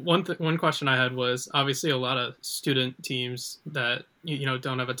 So one question I had was, obviously a lot of student teams that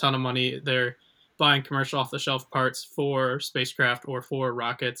don't have a ton of money, they're buying commercial off the shelf parts for spacecraft or for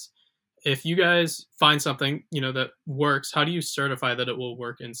rockets. If you guys find something that works, how do you certify that it will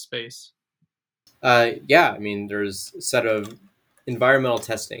work in space? Yeah, I mean, there's a set of environmental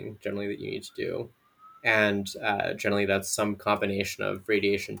testing generally that you need to do, and generally that's some combination of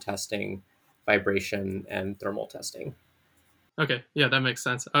radiation testing, vibration, and thermal testing. Okay, yeah, that makes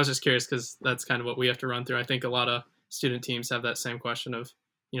sense. I was just curious because that's kind of what we have to run through. I think a lot of student teams have that same question of,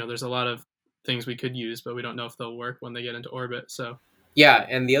 there's a lot of things we could use, but we don't know if they'll work when they get into orbit. So Yeah,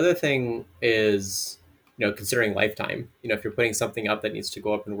 and the other thing is, considering lifetime. If you're putting something up that needs to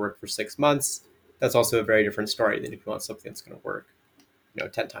go up and work for 6 months, that's also a very different story than if you want something that's going to work,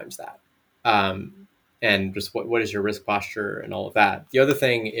 10 times that. Um, and just what is your risk posture and all of that. The other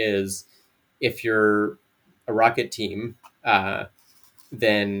thing is, if you're a rocket team,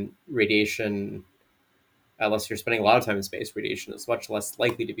 then radiation, unless you're spending a lot of time in space, radiation is much less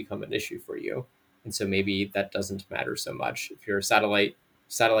likely to become an issue for you. And so maybe that doesn't matter so much. If you're a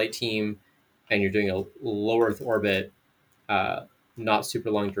satellite team and you're doing a low Earth orbit, not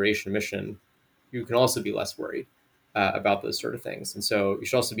super long duration mission, you can also be less worried about those sort of things. And so you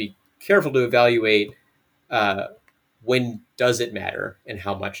should also be careful to evaluate, when does it matter and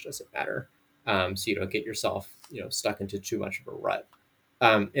how much does it matter, so you don't get yourself stuck into too much of a rut.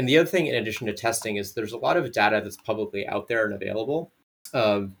 And the other thing, in addition to testing, is there's a lot of data that's publicly out there and available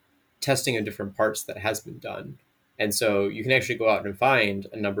of testing of different parts that has been done. And so you can actually go out and find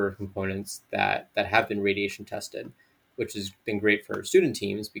a number of components that have been radiation tested, which has been great for student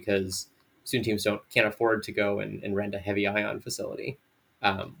teams because student teams can't afford to go and rent a heavy ion facility,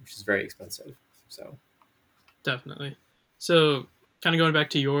 which is very expensive. So definitely. So kind of going back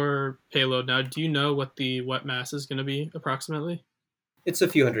to your payload now, do you know what the wet mass is going to be approximately? it's a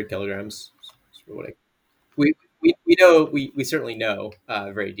few hundred kilograms. We know, we certainly know,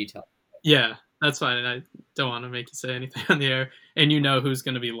 very detailed. Yeah, that's fine. And I don't want to make you say anything on the air. And you know who's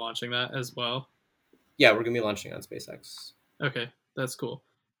going to be launching that as well. Yeah, we're gonna be launching on SpaceX. Okay, that's cool.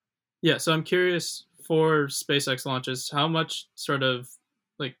 Yeah, so I'm curious for SpaceX launches, how much sort of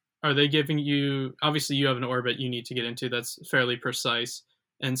like are they giving you? Obviously, you have an orbit you need to get into that's fairly precise.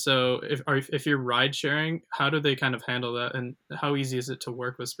 And so, if you're ride sharing, how do they kind of handle that, and how easy is it to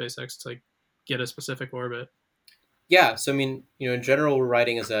work with SpaceX to like get a specific orbit? Yeah, so I mean, in general, we're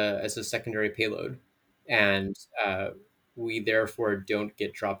riding as a secondary payload, and we therefore don't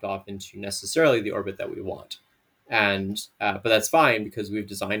get dropped off into necessarily the orbit that we want. And but that's fine because we've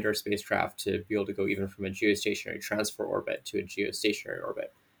designed our spacecraft to be able to go even from a geostationary transfer orbit to a geostationary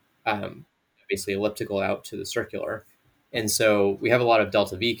orbit, um, basically elliptical out to the circular. And so we have a lot of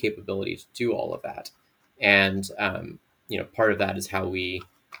delta V capability to do all of that. And part of that is how we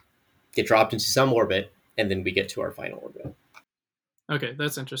get dropped into some orbit, and then we get to our final orbit. Okay,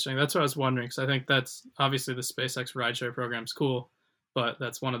 that's interesting. That's what I was wondering because I think that's obviously the SpaceX rideshare program is cool, but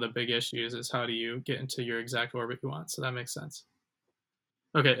that's one of the big issues is how do you get into your exact orbit you want. So that makes sense.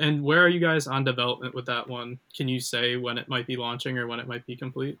 Okay, and where are you guys on development with that one? Can you say when it might be launching or when it might be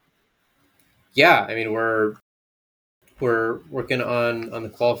complete? Yeah, I mean we're working on the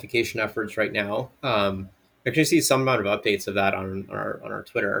qualification efforts right now. I actually see some amount of updates of that on our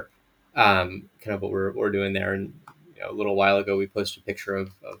Twitter, kind of what we're doing there. And a little while ago, we posted a picture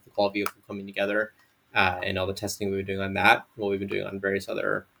of the qual vehicle coming together, and all the testing we've been doing on that. What we've been doing on various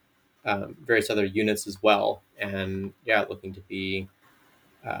other units as well. And yeah, looking to be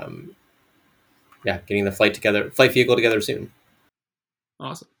getting the flight vehicle together soon.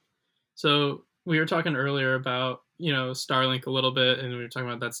 Awesome. So we were talking earlier about Starlink a little bit, and we were talking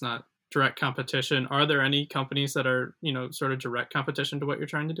about that's not direct competition. Are there any companies that are sort of direct competition to what you're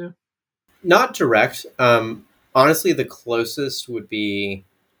trying to do? Not direct. Honestly, the closest would be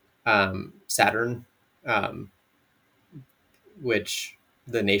Saturn. which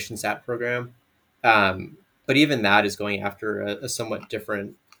the NationSat program. But even that is going after a somewhat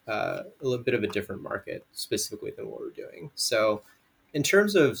different, a little bit of a different market specifically than what we're doing. So in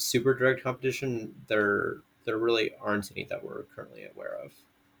terms of super direct competition, there really aren't any that we're currently aware of.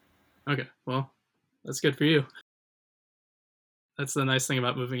 Okay, well, that's good for you. That's the nice thing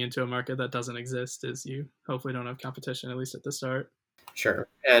about moving into a market that doesn't exist is you hopefully don't have competition, at least at the start. Sure.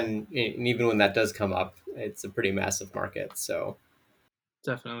 And even when that does come up, it's a pretty massive market. So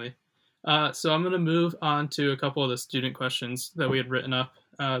Definitely. So I'm going to move on to a couple of the student questions that we had written up.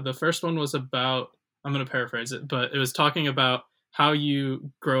 The first one was about, I'm going to paraphrase it, but it was talking about how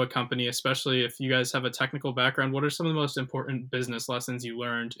you grow a company, especially if you guys have a technical background. What are some of the most important business lessons you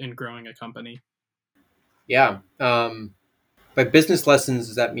learned in growing a company? yeah. By business lessons,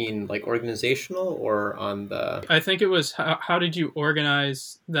 does that mean like organizational or on the? I think it was how did you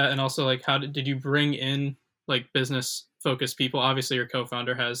organize that, and also like did you bring in like business focused people? Obviously, your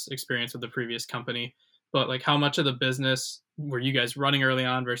co-founder has experience with the previous company, but like how much of the business were you guys running early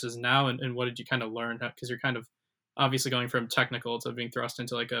on versus now, and what did you kind of learn? Because you're kind of obviously going from technical to being thrust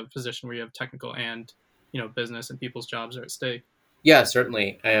into like a position where you have technical and business and people's jobs are at stake. Yeah,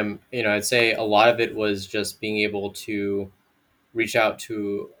 certainly. I'd say a lot of it was just being able to reach out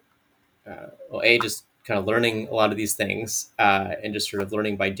to, just kind of learning a lot of these things and just sort of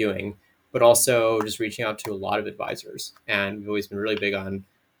learning by doing, but also just reaching out to a lot of advisors. And we've always been really big on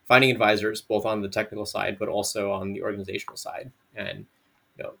finding advisors, both on the technical side, but also on the organizational side. And,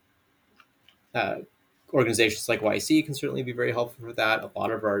 you know, uh, organizations like YC can certainly be very helpful for that. A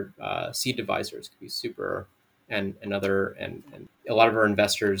lot of our seed advisors could be super, and a lot of our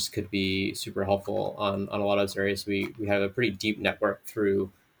investors could be super helpful on a lot of those areas. We have a pretty deep network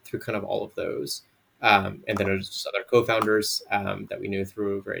through kind of all of those. And then there's just other co-founders that we knew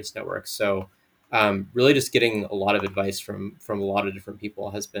through various networks. So really just getting a lot of advice from a lot of different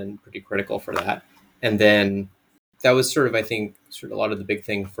people has been pretty critical for that. And then that was sort of, I think, sort of a lot of the big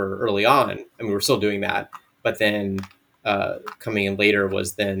thing for early on. I mean, we're still doing that, but then coming in later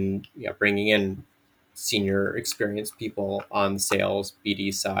was then bringing in senior experienced people on sales,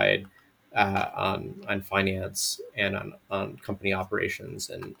 BD side, on finance, and on company operations.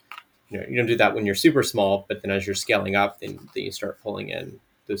 And you don't do that when you're super small, but then as you're scaling up, then you start pulling in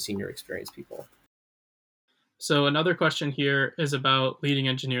those senior experienced people. So another question here is about leading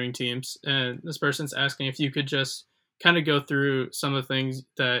engineering teams, and this person's asking if you could just kind of go through some of the things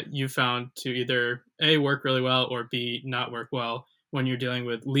that you found to either A, work really well, or B, not work well when you're dealing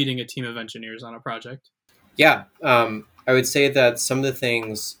with leading a team of engineers on a project. Yeah, I would say that some of the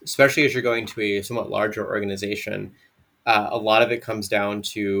things, especially as you're going to a somewhat larger organization, a lot of it comes down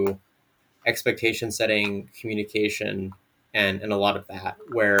to expectation setting, communication, and a lot of that,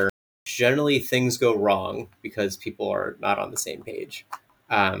 where generally things go wrong because people are not on the same page.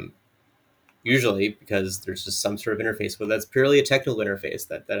 Um, Usually because there's just some sort of interface, whether that's purely a technical interface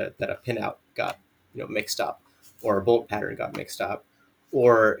that a pinout got mixed up, or a bolt pattern got mixed up,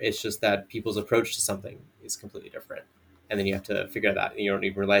 or it's just that people's approach to something is completely different, and then you have to figure that, and you don't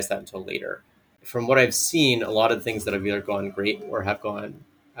even realize that until later. From what I've seen, a lot of things that have either gone great or have gone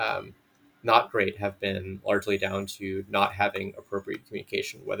not great have been largely down to not having appropriate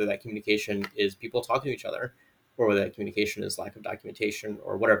communication, whether that communication is people talking to each other, or whether that communication is lack of documentation,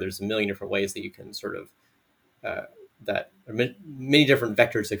 or whatever. There's a million different ways that you can sort of that are many different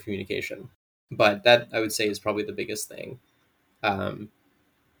vectors of communication. But that, I would say, is probably the biggest thing. Um,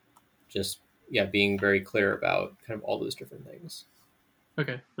 just being very clear about kind of all those different things.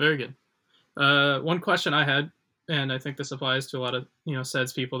 Okay, very good. One question I had, and I think this applies to a lot of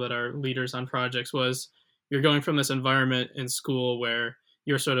SEDS people that are leaders on projects, was you're going from this environment in school where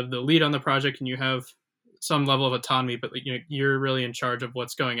you're sort of the lead on the project and you have some level of autonomy, but you're really in charge of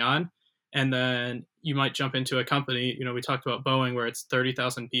what's going on. And then you might jump into a company. We talked about Boeing where it's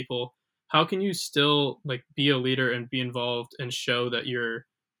 30,000 people. How can you still like be a leader and be involved and show that you're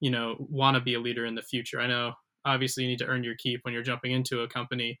want to be a leader in the future? I know obviously you need to earn your keep when you're jumping into a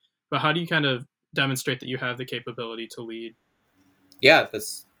company, but how do you kind of demonstrate that you have the capability to lead? Yeah,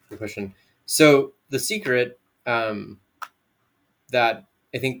 that's a good question. So the secret that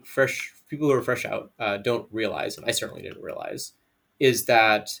I think fresh people who are fresh out don't realize, and I certainly didn't realize, is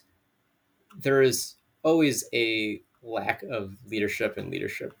that there is always a lack of leadership and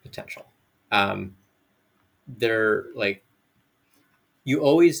leadership potential. Um, there, like, you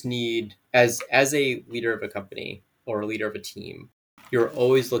always need, as a leader of a company or a leader of a team, you're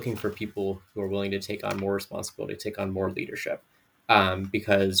always looking for people who are willing to take on more responsibility, take on more leadership,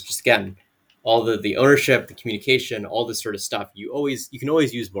 because just again, all the ownership, the communication, all this sort of stuff, you can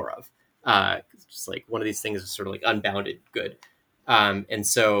always use more of. just like one of these things is sort of like unbounded good. And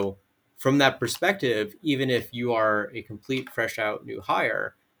so from that perspective, even if you are a complete fresh out new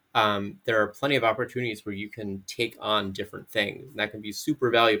hire, there are plenty of opportunities where you can take on different things, and that can be super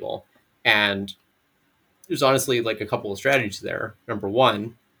valuable. And there's honestly like a couple of strategies there. Number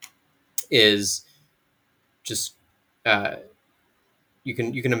one is just uh, you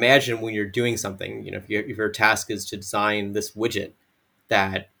can imagine when you're doing something, if your task is to design this widget,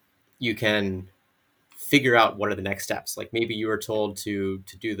 that you can figure out what are the next steps. Like maybe you were told to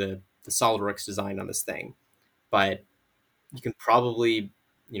do the SolidWorks design on this thing, but you can probably,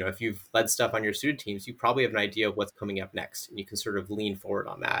 if you've led stuff on your student teams, you probably have an idea of what's coming up next, and you can sort of lean forward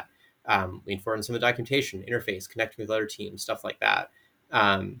on that. Lean forward on some of the documentation, interface, connecting with other teams, stuff like that.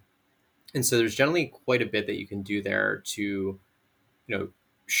 And so there's generally quite a bit that you can do there to,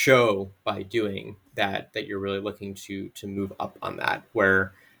 show by doing that you're really looking to move up on that,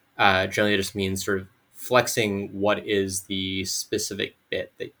 where generally it just means sort of flexing what is the specific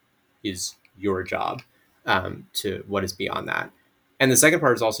bit that is your job, to what is beyond that. And the second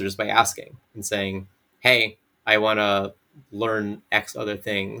part is also just by asking and saying, hey, I want to learn X other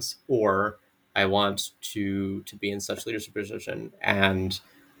things, or I want to be in such leadership position, and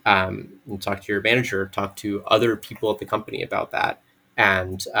talk to your manager, talk to other people at the company about that.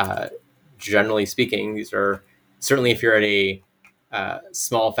 And generally speaking, these are certainly, if you're at a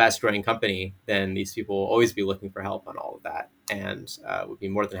small, fast-growing company, then these people will always be looking for help on all of that, and would be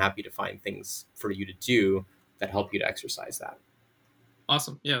more than happy to find things for you to do that help you to exercise that.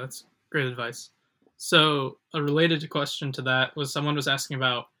 Awesome. Yeah, that's great advice. So a related question to that was someone was asking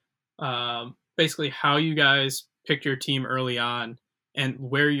about basically how you guys picked your team early on and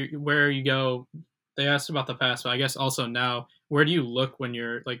where you go. They asked about the past, but I guess also now, where do you look when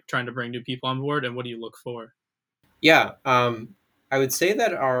you're like trying to bring new people on board, and what do you look for? Yeah, I would say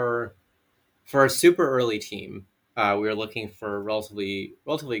that for our super early team, we were looking for relatively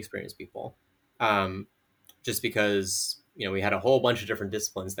experienced people, just because we had a whole bunch of different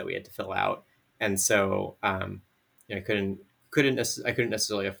disciplines that we had to fill out, and so I couldn't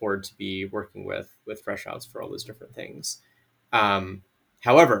necessarily afford to be working with fresh outs for all those different things.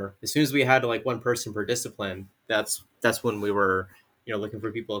 However, as soon as we had like one person per discipline, that's when we were looking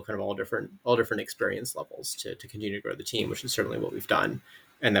for people of kind of all different experience levels to continue to grow the team, which is certainly what we've done,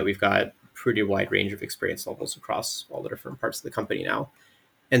 and that we've got pretty wide range of experience levels across all the different parts of the company now.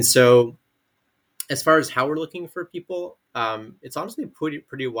 And so as far as how we're looking for people, it's honestly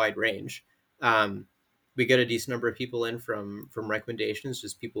pretty wide range. We get a decent number of people in from recommendations,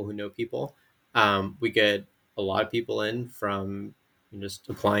 just people who know people. We get a lot of people in from just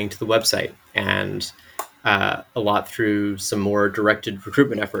applying to the website, and a lot through some more directed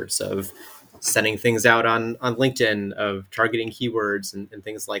recruitment efforts of sending things out on LinkedIn, of targeting keywords and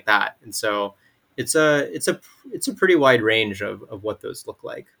things like that. And so it's a pretty wide range of what those look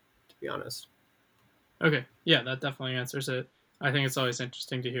like, to be honest. Okay, yeah, that definitely answers it. I think it's always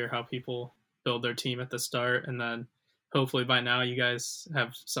interesting to hear how people build their team at the start, and then hopefully by now you guys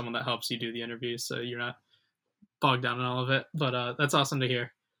have someone that helps you do the interviews, so you're not bogged down in all of it. But that's awesome to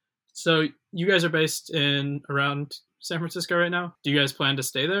hear. So you guys are based in around San Francisco right now. Do you guys plan to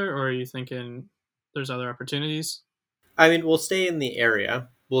stay there, or are you thinking there's other opportunities? I mean, we'll stay in the area.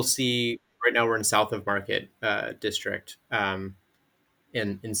 We'll see. Right now, we're in South of Market district,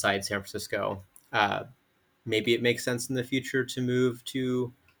 inside San Francisco. Maybe it makes sense in the future to move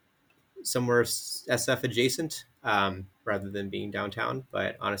to somewhere SF adjacent, rather than being downtown.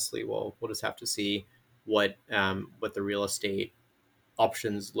 But honestly, we'll just have to see what the real estate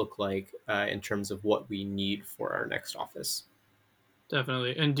options look like, in terms of what we need for our next office.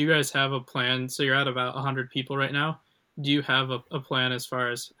 Definitely. And do you guys have a plan? So you're at about 100 people right now. Do you have a plan as far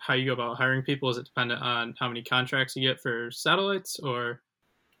as how you go about hiring people? Is it dependent on how many contracts you get for satellites, or?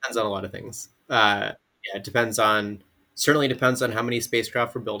 Depends on a lot of things. Yeah, it certainly depends on how many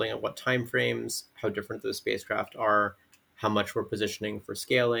spacecraft we're building at what time frames, how different those spacecraft are, how much we're positioning for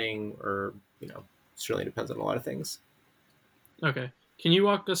scaling, or certainly depends on a lot of things. Okay. Can you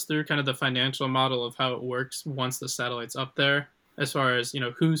walk us through kind of the financial model of how it works once the satellite's up there, as far as,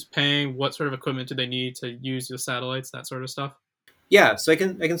 who's paying, what sort of equipment do they need to use the satellites, that sort of stuff? Yeah, so I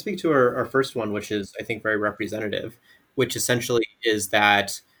can speak to our first one, which is I think very representative, which essentially is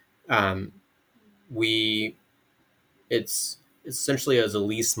that, um, we it's essentially as a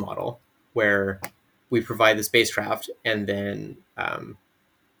lease model where we provide the spacecraft, and then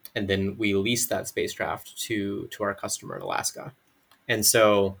we lease that spacecraft to our customer in Alaska. And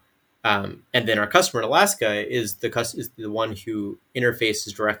so, and then our customer in Alaska is the one who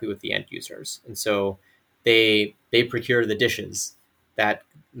interfaces directly with the end users, and so they procure the dishes, that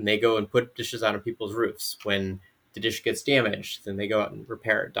they go and put dishes out on people's roofs. When the dish gets damaged, then they go out and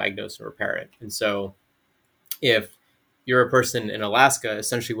repair it, diagnose and repair it. And so if you're a person in Alaska,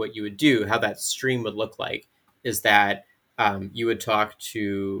 essentially what you would do, how that stream would look like, is that you would talk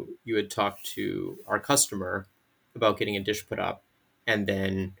to our customer about getting a dish put up, and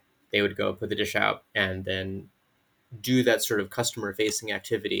then they would go put the dish out and then do that sort of customer facing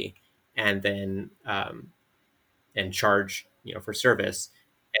activity, and then and charge for service,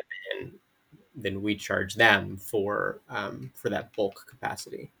 and then we charge them for that bulk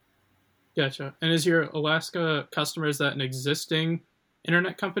capacity. Gotcha. And is your Alaska customer, is that an existing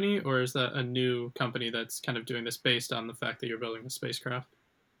internet company, or is that a new company that's kind of doing this based on the fact that you're building the spacecraft?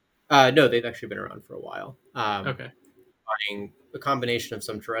 No, they've actually been around for a while. Okay. Buying a combination of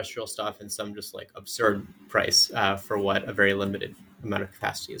some terrestrial stuff and some just like absurd price for what a very limited amount of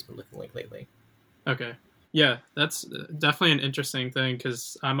capacity has been looking like lately. Okay. Yeah, that's definitely an interesting thing,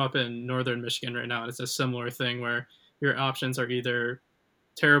 because I'm up in northern Michigan right now, and it's a similar thing where your options are either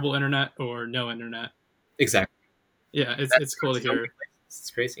terrible internet or no internet. Exactly. Yeah, it's cool to hear. It's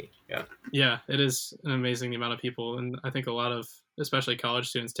crazy. Yeah. Yeah, it is an amazing amount of people, and I think a lot of, especially college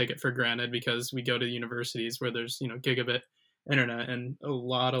students, take it for granted because we go to universities where there's gigabit internet, and a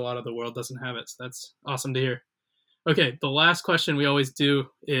lot of the world doesn't have it. So that's awesome to hear. Okay, the last question we always do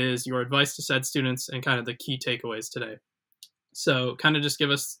is your advice to said students and kind of the key takeaways today. So kind of just give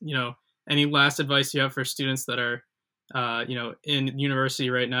us, any last advice you have for students that are, in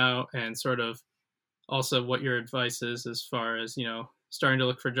university right now, and sort of also what your advice is as far as, starting to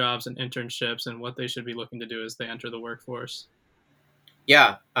look for jobs and internships and what they should be looking to do as they enter the workforce.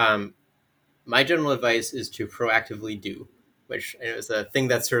 Yeah. My general advice is to proactively do, which is a thing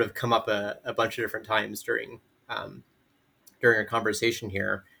that's sort of come up a bunch of different times during our conversation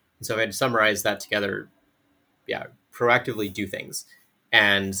here. And so if I had to summarize that together, proactively do things.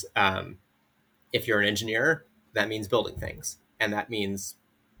 And if you're an engineer, that means building things. And that means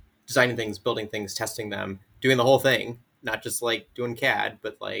designing things, building things, testing them, doing the whole thing, not just like doing CAD,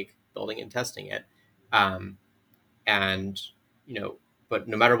 but like building and testing it. But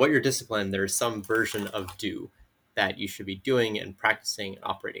no matter what your discipline, there's some version of do that you should be doing and practicing and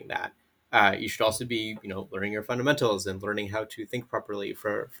operating that. You should also be, learning your fundamentals and learning how to think properly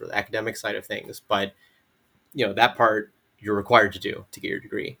for the academic side of things. But, that part you're required to do to get your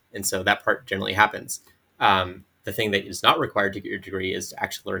degree. And so that part generally happens. The thing that is not required to get your degree is to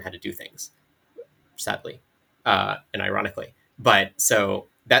actually learn how to do things, sadly, and ironically. But so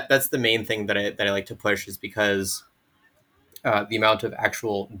that's the main thing that I like to push, is because the amount of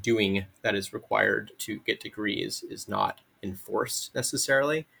actual doing that is required to get degrees is not enforced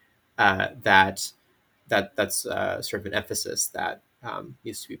necessarily. That's sort of an emphasis that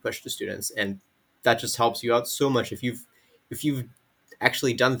needs to be pushed to students, and that just helps you out so much if you've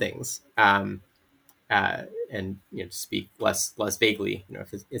actually done things. And to speak less vaguely,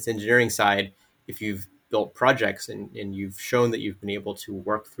 if it's engineering side, if you've built projects and you've shown that you've been able to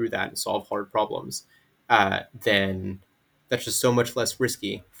work through that and solve hard problems, then that's just so much less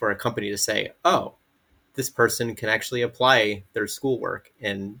risky for a company to say, oh, this person can actually apply their schoolwork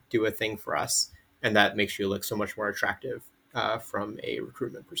and do a thing for us. And that makes you look so much more attractive from a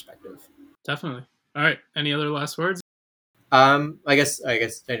recruitment perspective. Definitely. All right. Any other last words? I guess I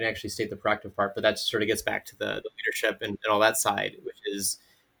didn't actually state the proactive part, but that sort of gets back to the leadership and all that side, which is,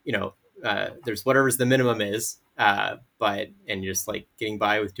 there's whatever's the minimum is, and just like getting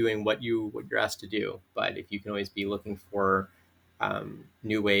by with doing what you're asked to do. But if you can always be looking for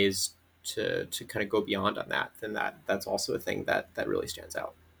new ways to kind of go beyond on that, then that's also a thing that really stands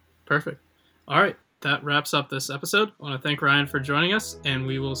out. Perfect. All right. That wraps up this episode. I want to thank Ryan for joining us, and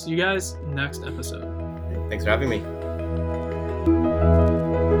we will see you guys next episode. Thanks for having me.